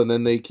pretty cool. And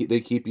then they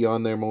keep you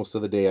on there most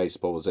of the day, I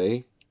suppose,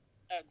 eh?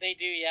 They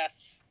do,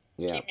 yes.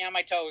 Yeah. Keep me on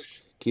my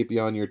toes. Keep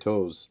you on your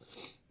toes,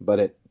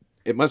 but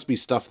it must be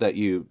stuff that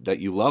you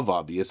love,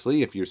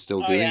 obviously, if you're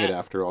still doing it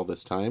after all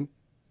this time.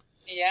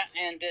 Yeah,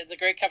 and the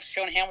Grey Cup's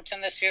still in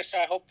Hamilton this year, so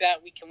I hope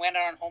that we can win it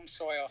on home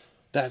soil.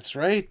 That's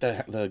right.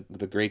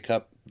 The Grey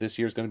Cup this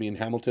year is going to be in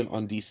Hamilton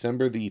on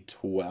December the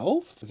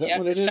 12th. Is that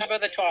what it is?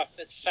 December the 12th.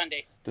 It's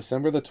Sunday.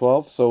 December the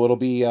 12th. So it'll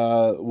be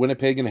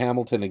Winnipeg and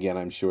Hamilton again,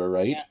 I'm sure,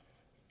 right?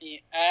 Yeah.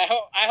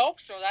 I hope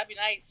so. That'd be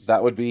nice.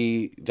 That would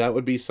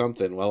be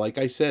something. Well, like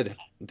I said,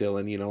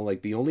 Dylan,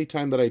 like the only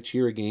time that I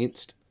cheer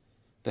against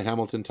the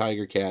Hamilton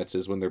Tiger Cats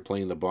is when they're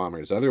playing the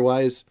Bombers.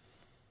 Otherwise,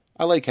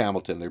 I like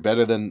Hamilton. They're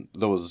better than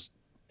those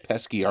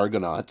pesky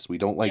Argonauts. We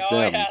don't like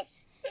them.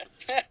 Yes.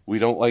 We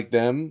don't like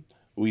them.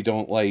 We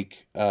don't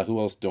like, who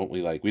else don't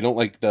we like? We don't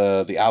like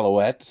the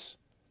Alouettes.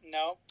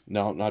 No.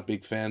 No, not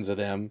big fans of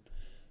them.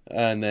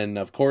 And then,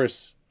 of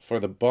course, for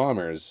the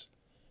Bombers,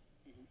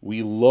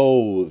 we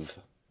loathe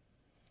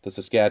the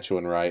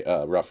Saskatchewan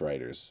Rough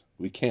Riders.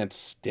 We can't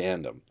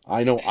stand them.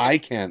 I know I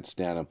can't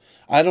stand them.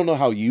 I don't know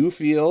how you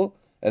feel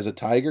as a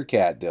Tiger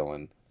Cat,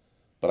 Dylan,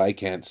 but I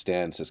can't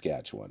stand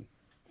Saskatchewan.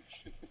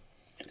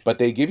 But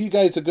they give you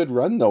guys a good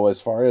run, though,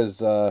 as far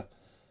as...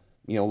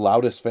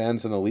 loudest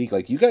fans in the league.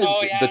 Like you guys,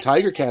 the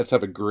Tiger Cats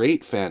have a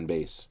great fan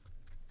base.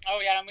 Oh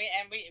yeah, and we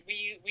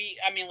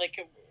I mean, like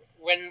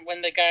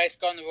when the guys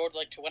go on the road,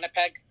 like to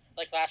Winnipeg,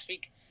 like last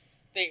week,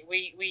 they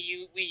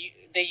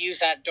use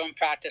that during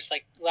practice,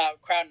 like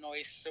loud crowd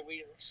noise,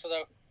 so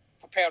they're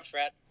prepared for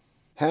it.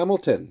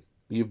 Hamilton,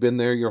 you've been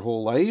there your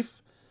whole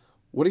life.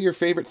 What are your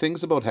favorite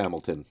things about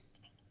Hamilton?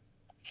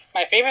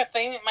 My favorite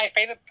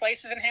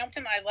places in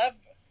Hamilton. I love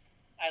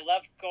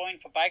going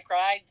for bike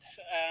rides.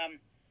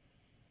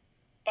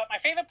 But my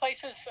favorite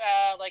places,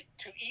 like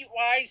to eat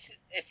wise,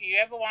 if you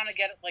ever want to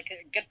get like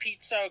a good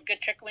pizza or good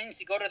chicken wings,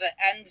 you go to the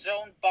End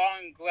Zone Bar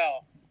and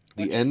Grill.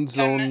 The End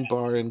Zone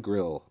Bar and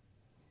Grill.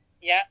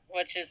 Yeah,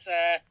 which is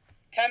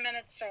 10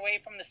 minutes away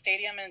from the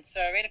stadium, and it's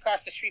right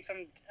across the street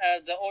from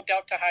the old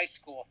Delta High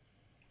School.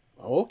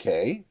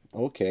 Okay.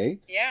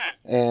 Yeah.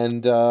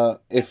 And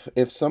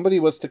if somebody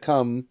was to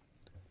come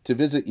to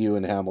visit you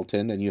in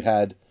Hamilton, and you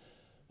had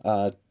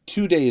 2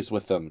 days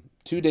with them,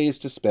 2 days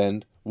to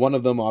spend. One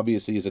of them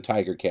obviously is a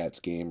Tiger Cats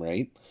game,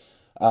 right?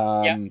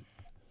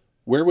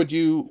 Where would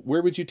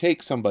you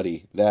take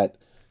somebody that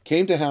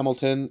came to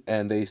Hamilton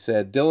and they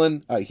said,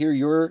 Dylan, I hear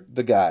you're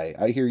the guy.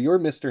 I hear you're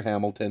Mr.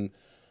 Hamilton.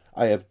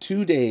 I have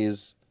 2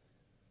 days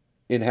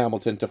in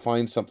Hamilton to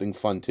find something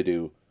fun to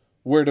do.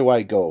 Where do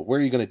I go?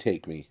 Where are you going to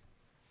take me?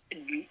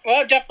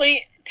 Well,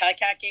 definitely Tiger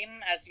Cat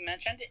game, as you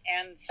mentioned.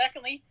 And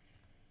secondly,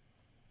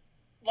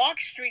 Lock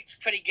Street's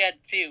pretty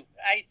good too.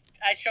 I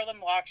show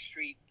them Lock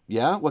Street.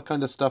 Yeah, what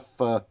kind of stuff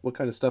do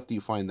you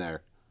find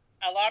there?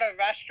 A lot of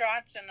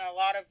restaurants and a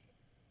lot of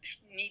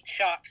neat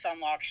shops on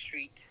Lock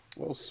Street.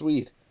 Oh,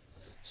 sweet.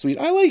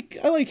 I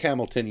like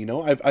Hamilton.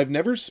 I've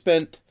never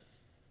spent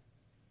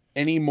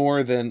any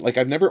more than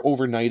I've never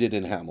overnighted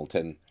in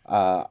Hamilton.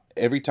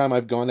 Every time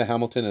I've gone to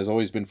Hamilton has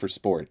always been for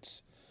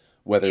sports,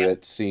 whether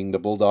it's seeing the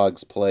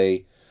Bulldogs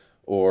play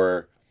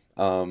or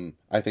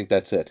I think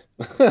that's it.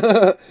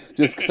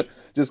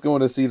 just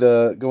going to see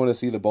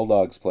the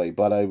Bulldogs play.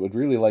 But I would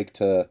really want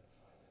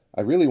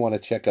to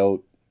check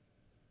out,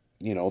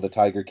 the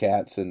Tiger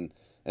Cats and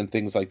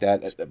things like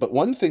that. But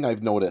one thing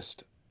I've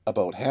noticed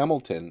about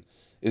Hamilton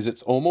is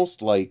it's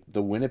almost like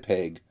the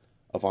Winnipeg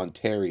of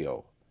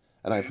Ontario.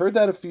 And I've heard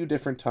that a few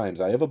different times.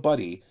 I have a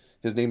buddy,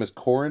 his name is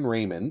Corin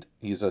Raymond.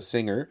 He's a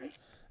singer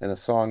and a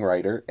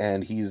songwriter,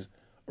 and he's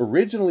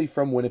originally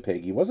from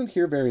Winnipeg. He wasn't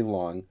here very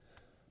long,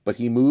 but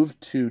he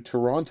moved to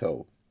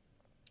Toronto,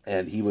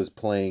 and he was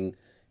playing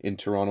in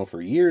Toronto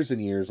for years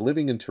and years,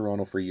 living in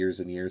Toronto for years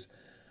and years.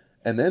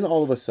 And then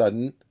all of a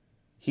sudden,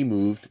 he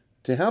moved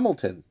to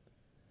Hamilton.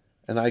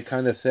 And I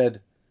kind of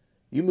said,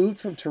 You moved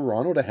from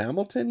Toronto to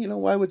Hamilton?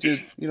 Why would you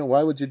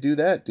do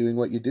that, doing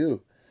what you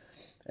do?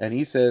 And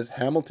he says,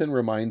 Hamilton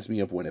reminds me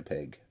of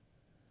Winnipeg.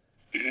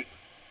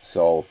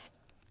 So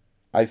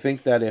I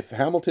think that if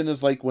Hamilton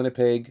is like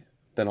Winnipeg,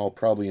 then I'll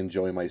probably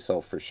enjoy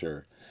myself for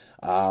sure.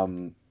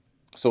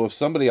 So if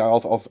somebody, I'm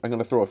going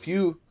to throw a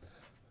few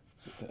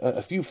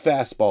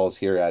fastballs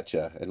here at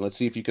you, and let's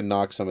see if you can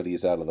knock some of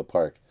these out of the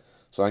park.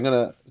 So I'm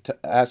going to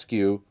ask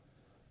you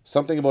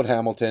something about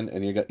Hamilton,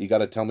 and you got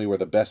to tell me where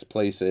the best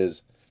place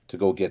is to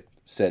go get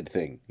said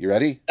thing. You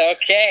ready?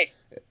 Okay.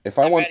 If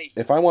I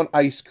want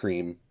ice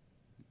cream,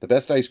 the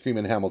best ice cream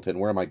in Hamilton,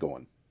 where am I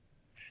going?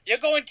 You're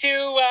going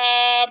to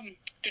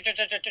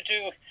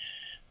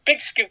Big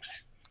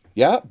Scoops.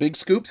 Yeah, Big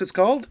Scoops it's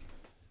called?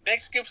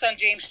 Big Scoops on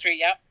James Street,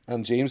 yep.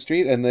 On James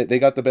Street, and they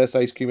got the best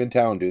ice cream in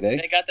town, do they?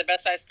 They got the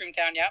best ice cream in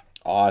town, yep.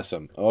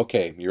 Awesome.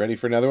 Okay, you ready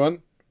for another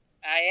one?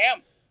 I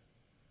am.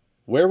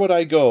 Where would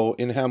I go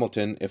in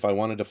Hamilton if I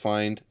wanted to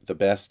find the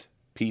best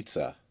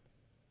pizza?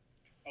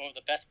 Oh,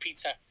 the best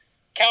pizza.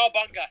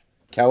 Cowabunga.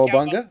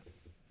 Cowabunga?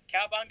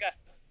 Cowabunga.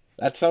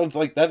 That sounds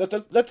like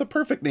that's a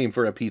perfect name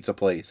for a pizza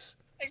place.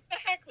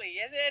 Exactly.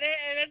 And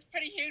it's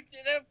pretty huge.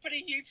 They're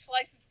pretty huge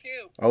slices,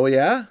 too. Oh,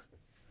 yeah?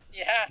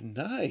 Yeah.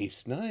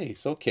 Nice.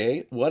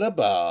 Okay. What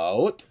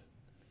about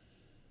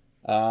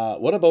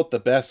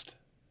the best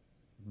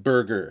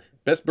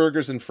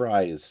burgers and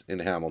fries in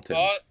Hamilton?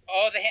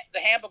 The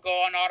Hamburger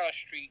on Ottawa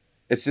Street.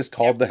 It's just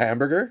called the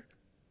Hamburger?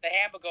 The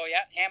Hamburger,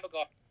 yeah.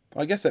 Hamburger.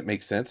 I guess that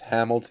makes sense.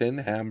 Hamilton,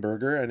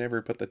 hamburger. I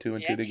never put the two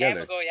and two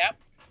together. Hamburger, yeah.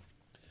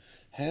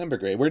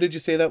 Hamburger. Where did you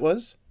say that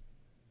was?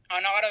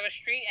 On Ottawa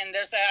Street, and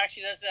there's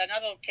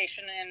another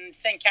location in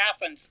St.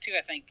 Catharines, too,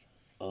 I think.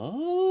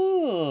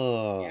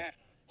 Oh. Yeah.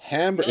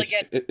 Hamburger.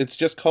 Really good. It's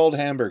just called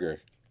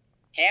Hamburger.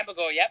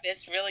 Hamburger, yep.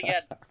 It's really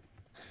good.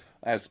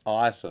 That's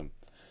awesome.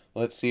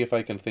 Let's see if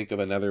I can think of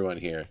another one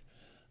here.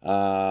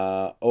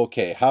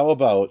 Okay, how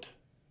about,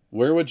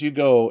 where would you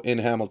go in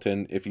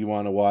Hamilton if you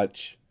want to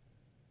watch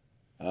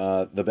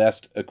the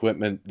best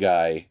equipment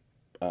guy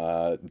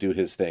do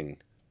his thing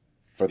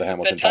for the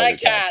Hamilton Tiger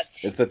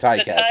Cats? It's the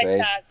Ticats, eh?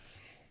 Cats.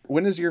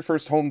 When is your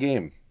first home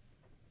game?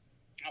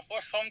 Our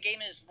first home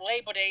game is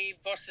Labor Day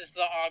versus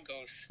the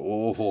Argos.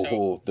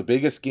 Oh, the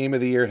biggest game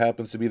of the year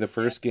happens to be the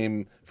first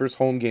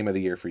home game of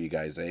the year for you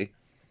guys, eh?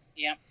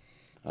 Yeah.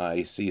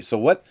 I see.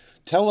 So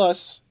tell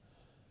us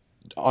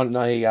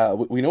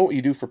we know what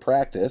you do for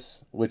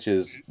practice, which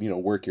is,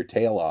 work your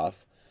tail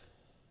off.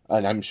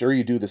 And I'm sure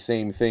you do the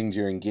same thing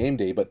during game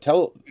day, but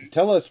tell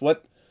us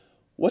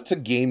what's a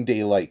game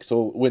day like?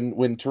 So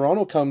when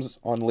Toronto comes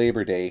on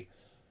Labor Day,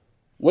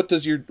 what do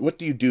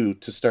you do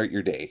to start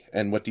your day,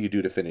 and what do you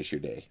do to finish your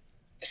day?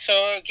 So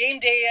a game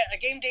day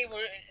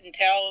will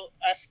entail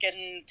us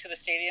getting to the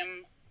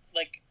stadium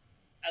like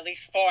at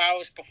least 4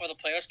 hours before the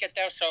players get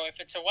there. So if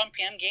it's a 1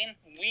 p.m. game,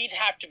 we'd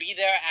have to be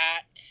there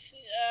at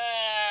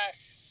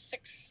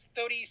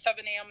 6:30,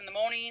 7 a.m. in the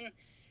morning,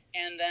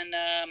 and then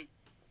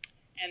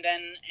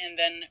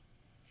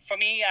for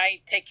me,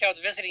 I take care of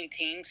the visiting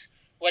teams,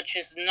 which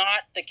is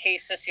not the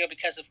case this year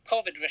because of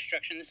COVID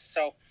restrictions.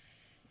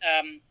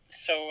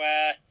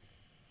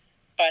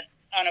 But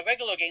on a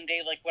regular game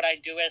day, like what I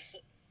do is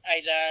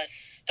I'd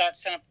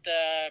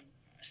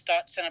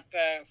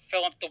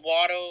fill up the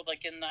water,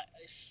 like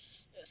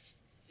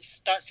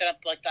setting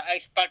up like the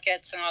ice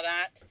buckets and all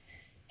that,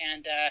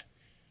 and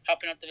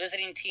helping out the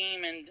visiting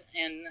team, and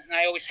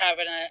I always have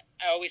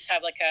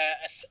like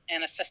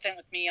an assistant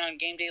with me on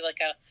game day, like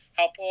a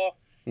helper,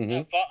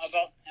 a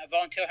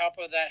volunteer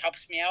helper that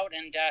helps me out,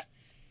 and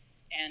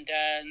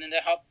then they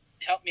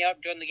help me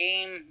out during the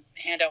game,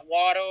 hand out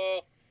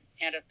water,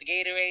 hand out the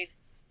Gatorade,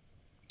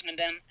 and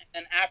then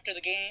after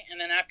the game,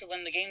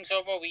 when the game's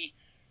over, we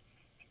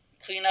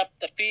clean up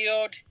the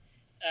field,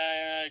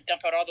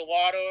 dump out all the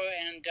water,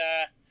 and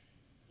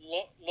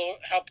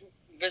help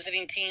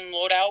visiting team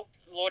load out,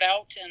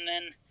 and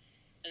then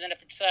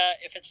if it's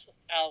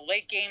a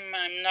late game,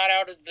 I'm not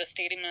out of the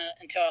stadium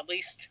until at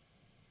least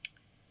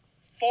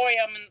 4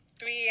 a.m. and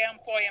 3 a.m.,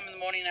 4 a.m. in the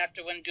morning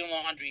after when doing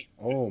laundry.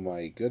 Oh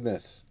my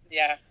goodness.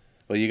 Yeah.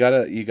 Well, you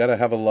gotta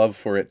have a love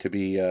for it to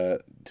be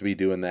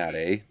doing that,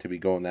 eh? To be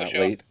going that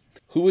late.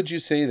 Who would you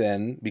say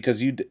then?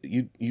 Because you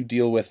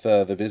deal with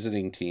the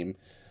visiting team.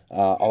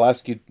 I'll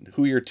ask you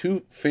who your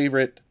two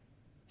favorite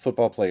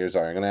football players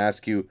are. I'm going to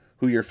ask you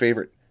who your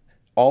favorite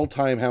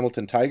all-time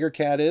Hamilton Tiger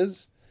Cat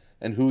is,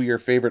 and who your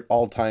favorite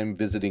all-time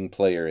visiting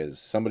player is.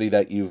 Somebody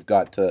that you've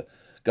got to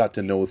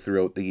know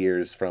throughout the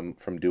years from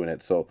doing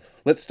it. So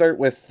let's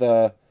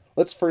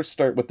first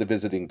start with the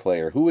visiting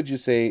player. Who would you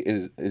say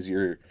is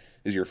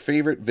your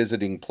favorite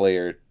visiting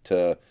player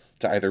to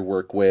either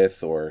work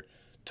with or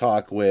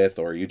talk with,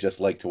 or you just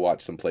like to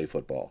watch them play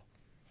football?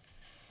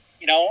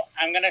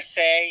 I'm going to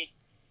say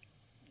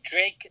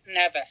Drake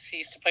Nevis. He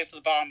used to play for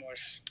the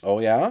Bombers. Oh,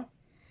 yeah?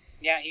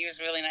 Yeah, he was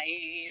really nice.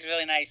 He's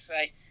really nice.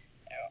 I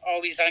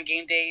always on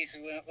game days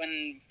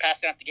when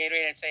passing out the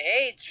Gatorade, I'd say,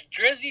 "Hey, it's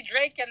Drizzy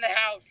Drake in the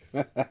house."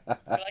 They're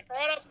like,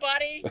 "What up,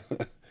 buddy?"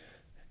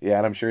 Yeah,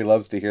 and I'm sure he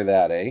loves to hear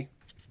that, eh?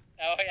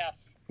 Oh,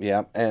 yes.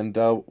 Yeah, and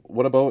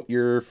what about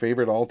your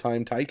favorite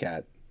all-time Tie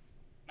Cat?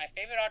 My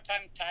favorite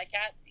all-time Tie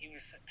Cat, he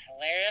was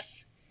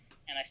hilarious,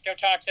 and I still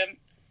talk to him,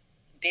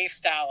 Dave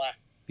Stala.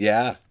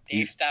 Yeah,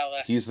 Dave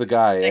Stala. he's the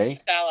guy, eh? Dave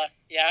Stala.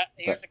 Yeah,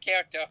 he was a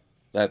character.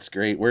 That's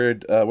great. Where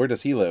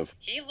does he live?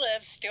 He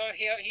lives still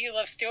here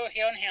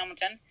in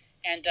Hamilton,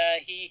 and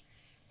he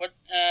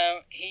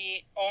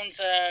owns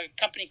a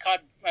company called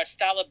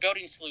Stala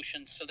Building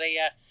Solutions.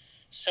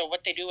 So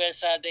what they do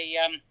is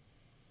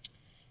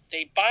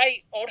they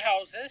buy old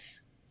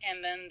houses,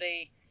 and then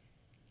they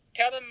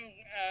tell them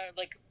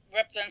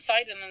rip the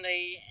inside,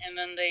 and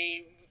then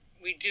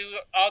we do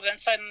all the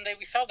inside, and then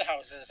we sell the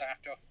houses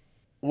after.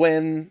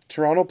 When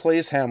Toronto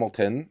plays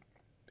Hamilton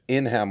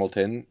in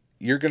Hamilton,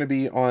 you're going to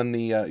be on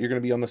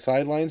the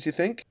sidelines, you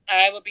think?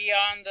 I will be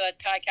on the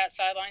Tie Cat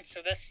sidelines.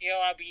 So this year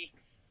I'll be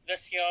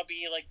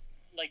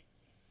like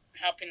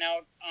helping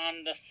out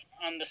on the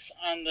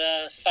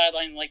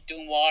sideline, like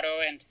doing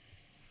water,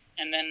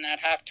 and then at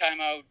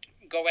halftime I'll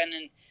go in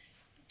and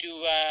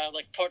do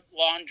put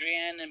laundry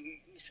in and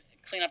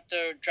clean up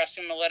the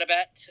dressing room a little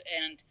bit,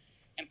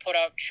 and put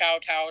out shower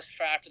towels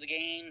for after the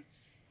game,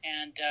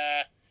 and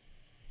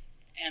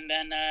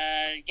then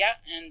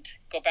and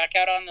go back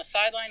out on the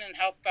sideline and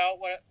help out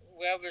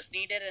wherever's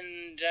needed,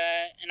 and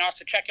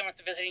also check in with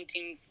the visiting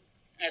team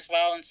as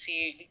well and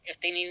see if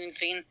they need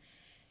anything.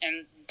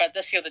 But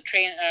this year the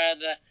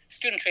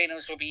student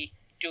trainers will be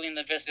doing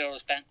the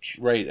visitors bench.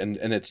 Right, and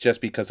it's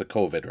just because of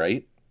COVID,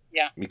 right?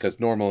 Yeah. Because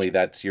normally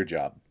that's your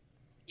job.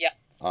 Yeah.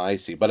 I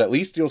see. But at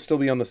least you'll still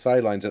be on the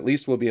sidelines. At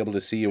least we'll be able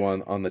to see you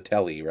on the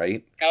telly,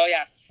 right? Oh,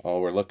 yes. Oh,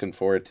 we're looking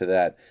forward to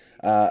that.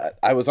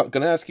 I was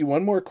going to ask you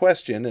one more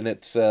question, and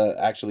it's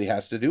actually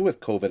has to do with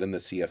COVID and the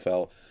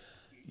CFL.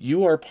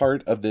 You are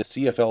part of the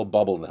CFL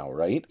bubble now,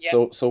 right?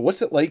 Yeah. So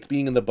what's it like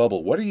being in the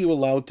bubble? What are you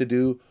allowed to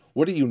do?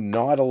 What are you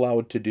not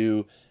allowed to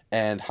do?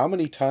 And how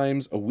many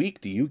times a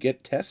week do you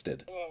get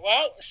tested?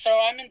 Well, so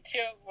I'm in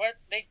what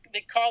they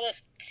call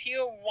us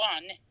Tier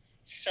 1.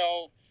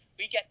 So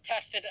we get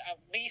tested at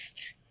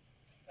least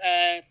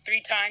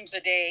 3 times a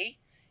day,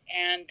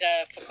 and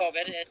for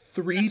COVID.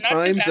 Three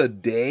times a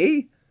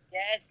day?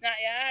 Yeah, it's not.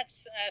 Yeah,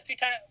 it's 3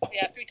 times.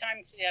 Yeah, 3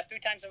 times. Yeah, 3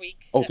 times a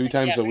week. Oh, 3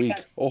 times a week.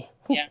 Times. Oh,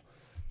 yeah.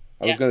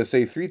 I was going to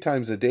say 3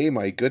 times a day.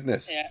 My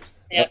goodness.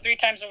 Yeah, 3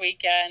 times a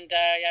week, and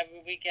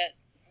we get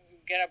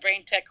our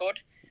brain tickled.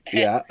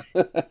 Yeah.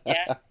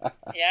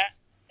 yeah.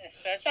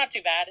 So it's not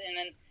too bad, and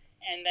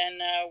then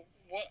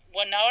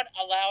we're not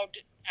allowed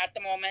at the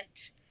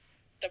moment.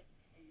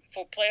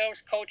 For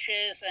players,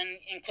 coaches, and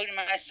including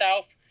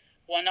myself,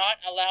 we're not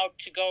allowed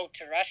to go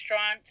to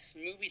restaurants,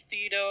 movie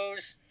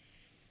theaters.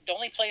 The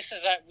only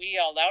places that we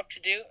are allowed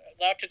to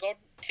go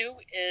to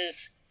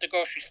is the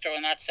grocery store,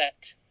 and that's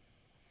it.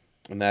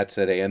 And that's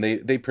it, eh? And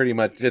they pretty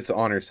much, it's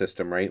honor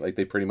system, right? Like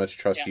they pretty much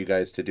trust you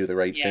guys to do the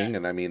right thing.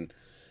 And I mean,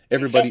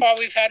 everybody. And so far,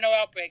 we've had no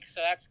outbreaks,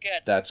 so that's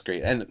good. That's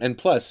great. And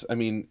plus, I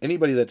mean,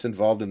 anybody that's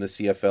involved in the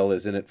CFL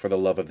is in it for the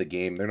love of the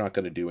game. They're not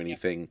going to do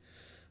anything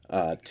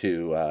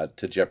to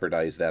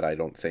jeopardize that, I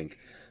don't think.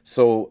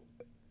 So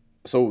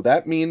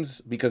that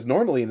means, because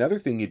normally another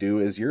thing you do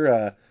is you're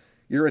a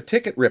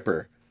ticket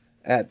ripper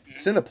at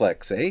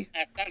Cineplex, eh?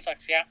 At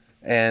Cineplex, yeah.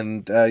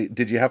 And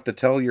did you have to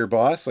tell your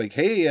boss, like,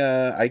 hey,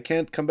 I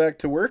can't come back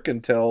to work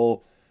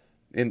until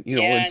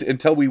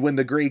we win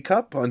the Grey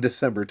Cup on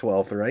December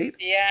 12th, right?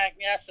 Yeah,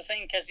 that's the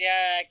thing, because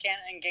I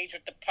can't engage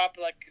with the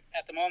public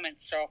at the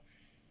moment, so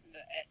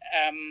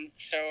I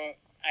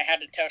had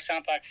to tell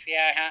Cineplex,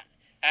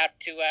 I have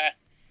to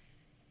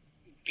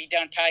be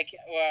down Tycast.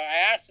 Well,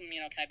 I asked them,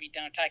 can I be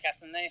down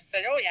Tycast? And they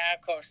said, oh, yeah,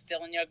 of course,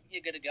 Dylan,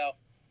 you're good to go.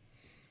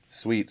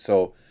 Sweet.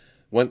 So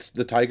once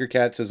the Tiger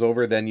Cats is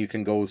over, then you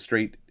can go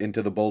straight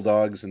into the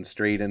Bulldogs and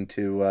straight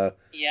into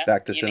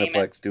back to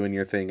Cineplex, doing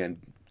your thing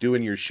and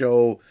doing your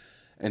show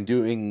and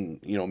doing,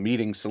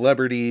 meeting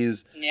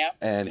celebrities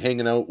and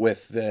hanging out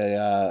with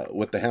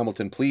the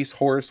Hamilton Police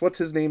horse. What's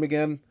his name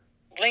again?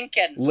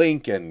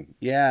 Lincoln.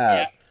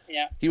 Yeah.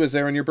 Yeah. He was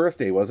there on your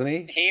birthday, wasn't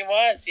he? He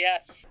was,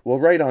 yes. Well,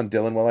 right on,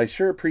 Dylan. Well, I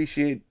sure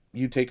appreciate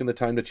you taking the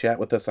time to chat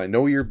with us. I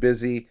know you're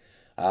busy.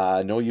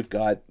 I know you've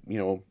got,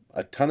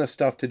 a ton of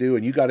stuff to do,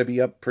 and you got to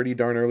be up pretty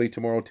darn early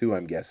tomorrow too,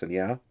 I'm guessing,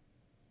 yeah?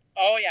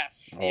 Oh,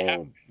 yes.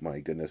 Oh, my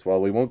goodness. Well,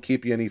 we won't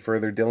keep you any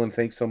further. Dylan,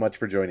 thanks so much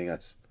for joining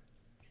us.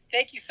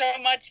 Thank you so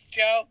much,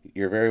 Joe.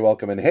 You're very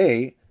welcome. And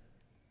hey,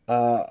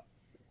 I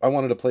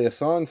wanted to play a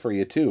song for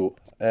you too.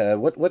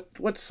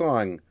 What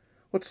song?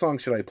 What song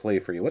should I play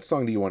for you? What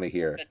song do you want to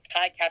hear? The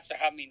Tie Cats are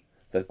humming.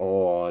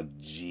 Oh,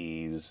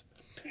 jeez.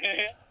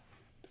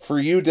 For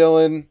you,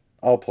 Dylan,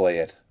 I'll play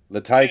it. The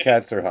Tie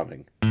Cats are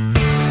humming. I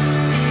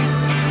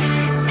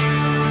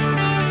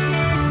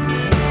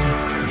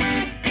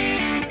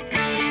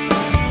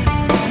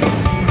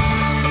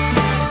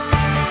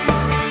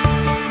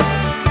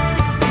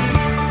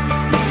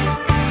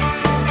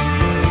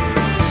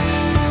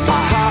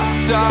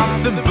hopped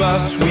off the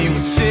bus, we were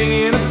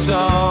singing a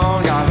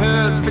song. I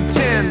heard for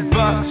 $10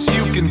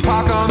 you can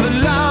park on the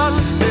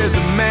lawn. There's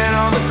a man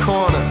on the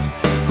corner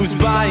who's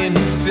buying,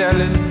 who's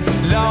selling.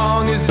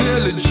 Long as they're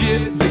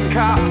legit, the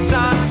cops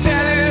aren't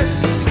telling.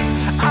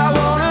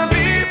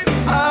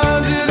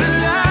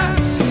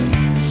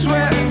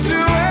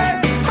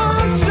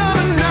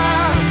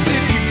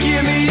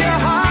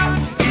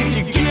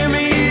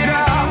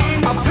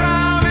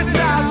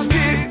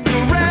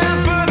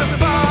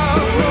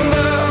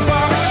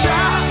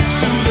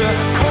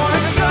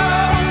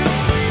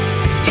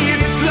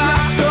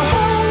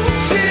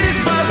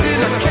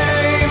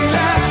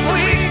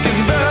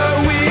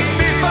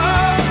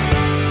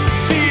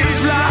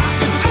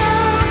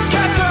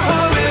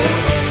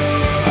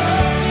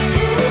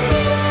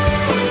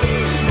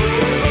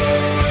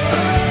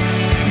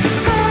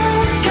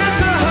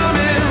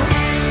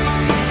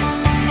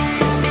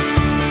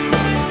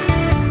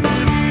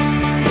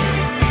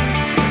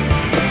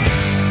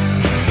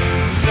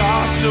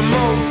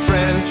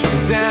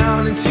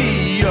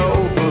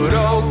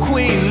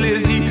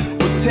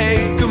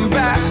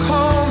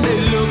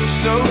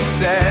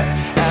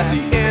 met at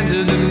the end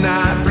of the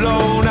night,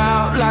 blown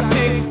out like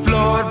Pink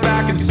Floyd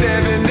back in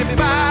 75.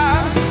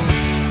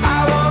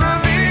 I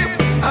wanna be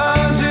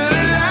under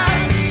the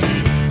lights,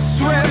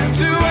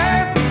 swept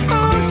away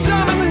on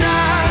summer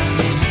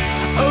nights.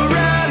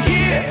 Around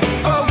here,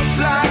 folks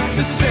like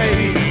to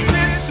say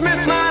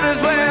Christmas might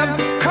as well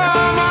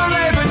come on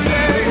Labor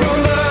Day.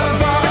 From the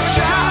bar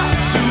shop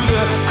to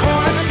the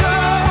corner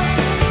store,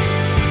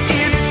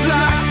 it's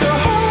like the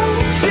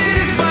whole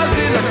city's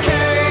buzzing. I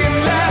came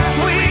last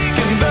week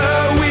and the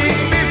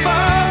week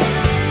before.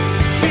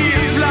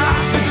 Feels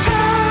like the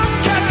town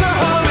cats are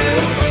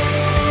humming.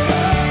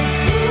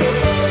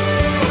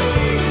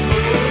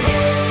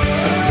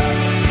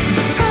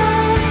 The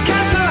town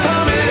cats are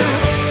humming.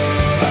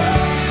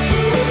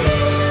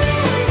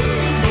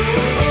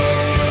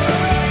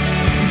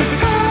 The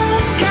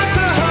town cats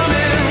are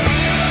humming.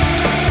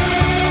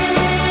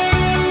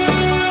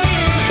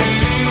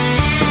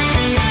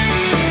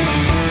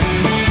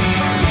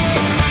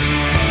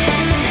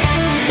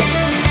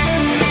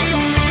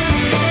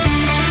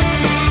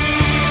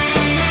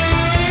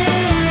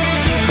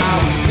 I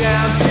was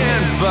down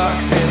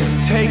 $10 and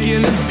it's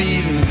taking a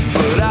beating,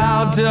 but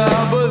I'll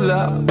double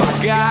up.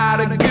 I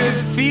got a good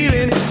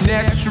feeling.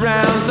 Next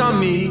round's on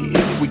me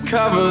if we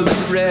cover the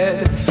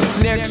spread.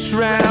 Next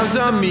round's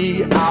on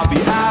me, I'll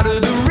be out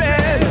of the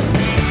red.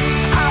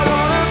 I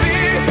wanna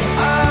be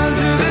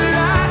under the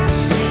lights,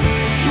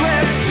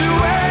 swept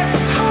away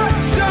hot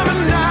summer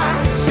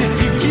nights. If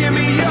you give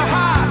me your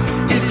heart,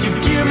 if you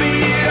give me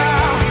it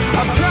all,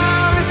 I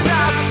promise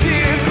I'll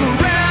stick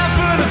around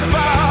for the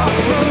fall.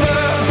 From the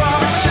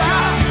bar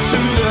shop to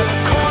the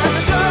corner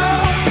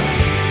store,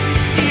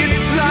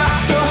 it's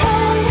like the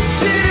whole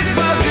city's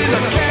buzzing. I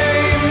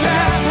came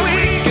last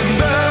week and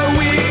the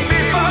week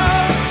before.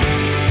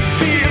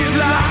 Feels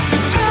like the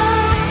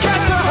town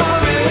cats are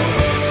humming.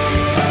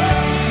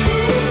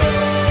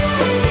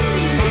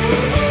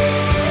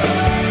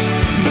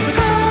 The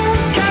town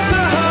cats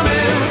are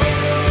humming.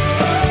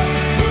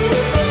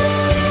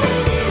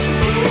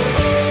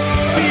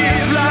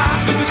 Feels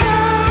like the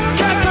town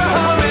cats are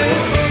humming.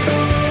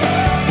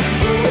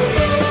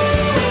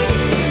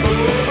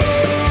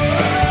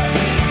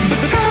 The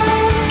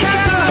town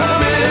cats are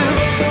humming.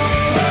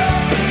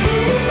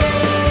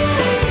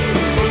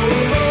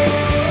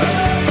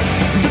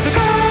 The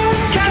town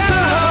cats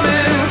are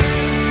humming.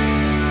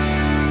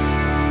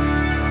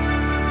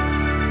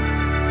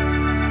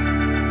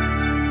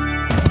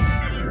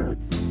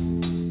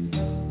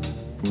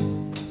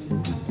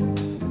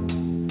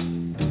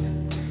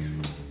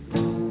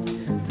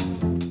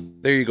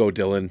 There you go,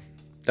 Dylan.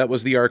 That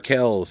was the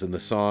Arkells in the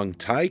song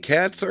Tie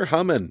Cats Are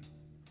Hummin',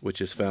 which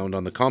is found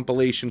on the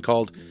compilation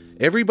called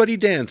Everybody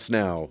Dance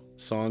Now,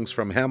 Songs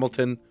from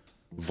Hamilton,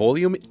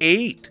 Volume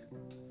 8,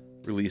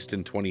 released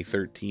in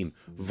 2013.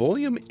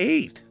 Volume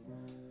 8,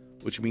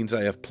 which means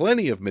I have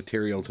plenty of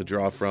material to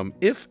draw from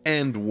if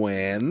and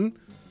when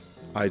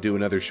I do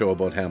another show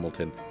about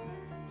Hamilton.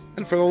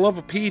 And for the love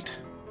of Pete,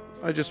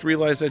 I just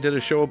realized I did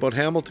a show about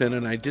Hamilton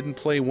and I didn't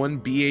play one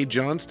B.A.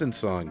 Johnston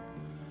song.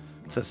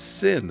 It's a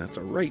sin. That's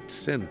a right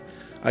sin.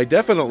 I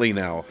definitely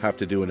now have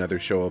to do another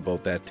show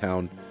about that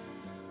town.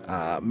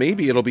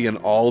 Maybe it'll be an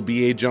all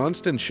B.A.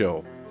 Johnston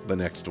show, the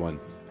next one.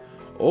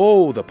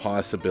 Oh, the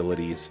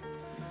possibilities.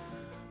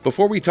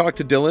 Before we talked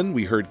to Dylan,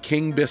 we heard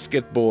King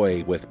Biscuit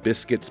Boy with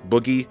Biscuit's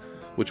Boogie,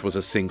 which was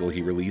a single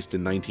he released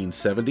in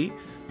 1970,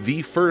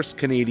 the first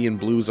Canadian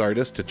blues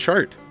artist to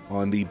chart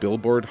on the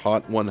Billboard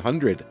Hot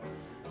 100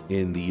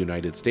 in the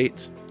United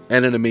States,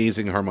 and an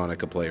amazing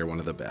harmonica player, one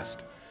of the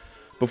best.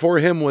 Before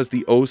him was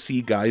the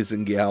OC Guys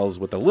and Gals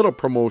with a little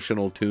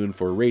promotional tune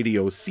for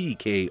Radio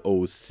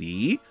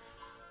CKOC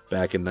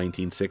back in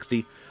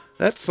 1960.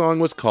 That song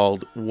was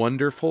called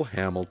Wonderful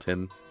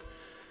Hamilton.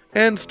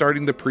 And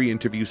starting the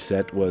pre-interview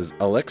set was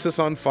Alexis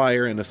on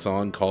Fire and a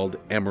song called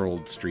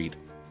Emerald Street.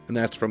 And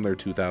that's from their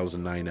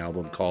 2009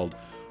 album called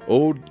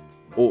Old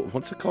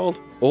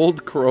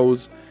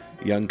Crows,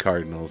 Young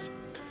Cardinals.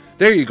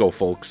 There you go,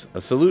 folks.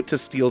 A salute to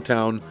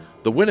Steeltown,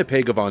 the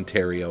Winnipeg of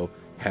Ontario,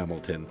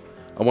 Hamilton.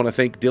 I want to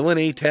thank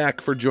Dylan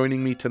Atack for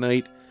joining me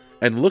tonight,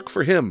 and look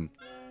for him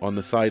on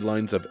the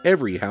sidelines of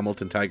every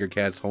Hamilton Tiger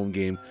Cats home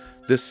game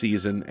this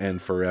season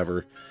and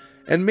forever.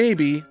 And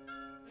maybe,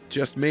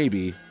 just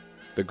maybe,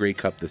 the Grey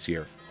Cup this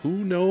year. Who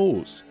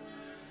knows?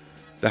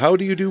 The How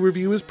Do You Do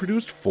review is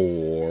produced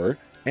for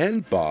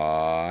and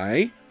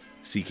by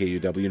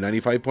CKUW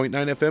 95.9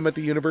 FM at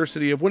the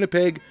University of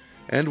Winnipeg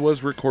and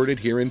was recorded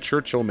here in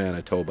Churchill,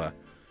 Manitoba.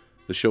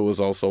 The show is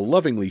also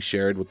lovingly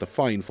shared with the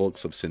fine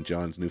folks of St.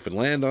 John's,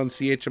 Newfoundland on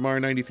CHMR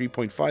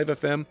 93.5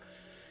 FM.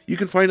 You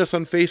can find us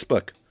on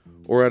Facebook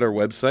or at our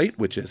website,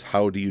 which is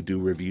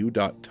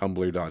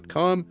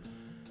howdoyoudoreview.tumblr.com.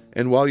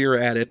 And while you're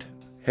at it,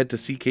 head to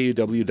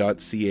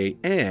ckuw.ca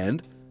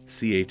and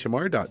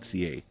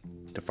chmr.ca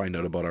to find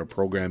out about our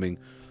programming,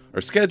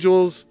 our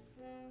schedules,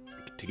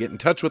 to get in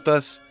touch with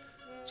us,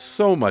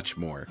 so much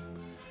more.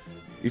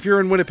 If you're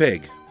in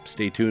Winnipeg,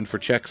 stay tuned for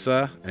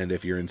Chexa, and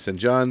if you're in St.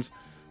 John's,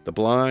 The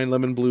Blind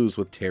Lemon Blues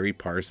with Terry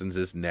Parsons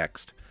is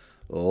next.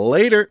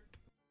 Later!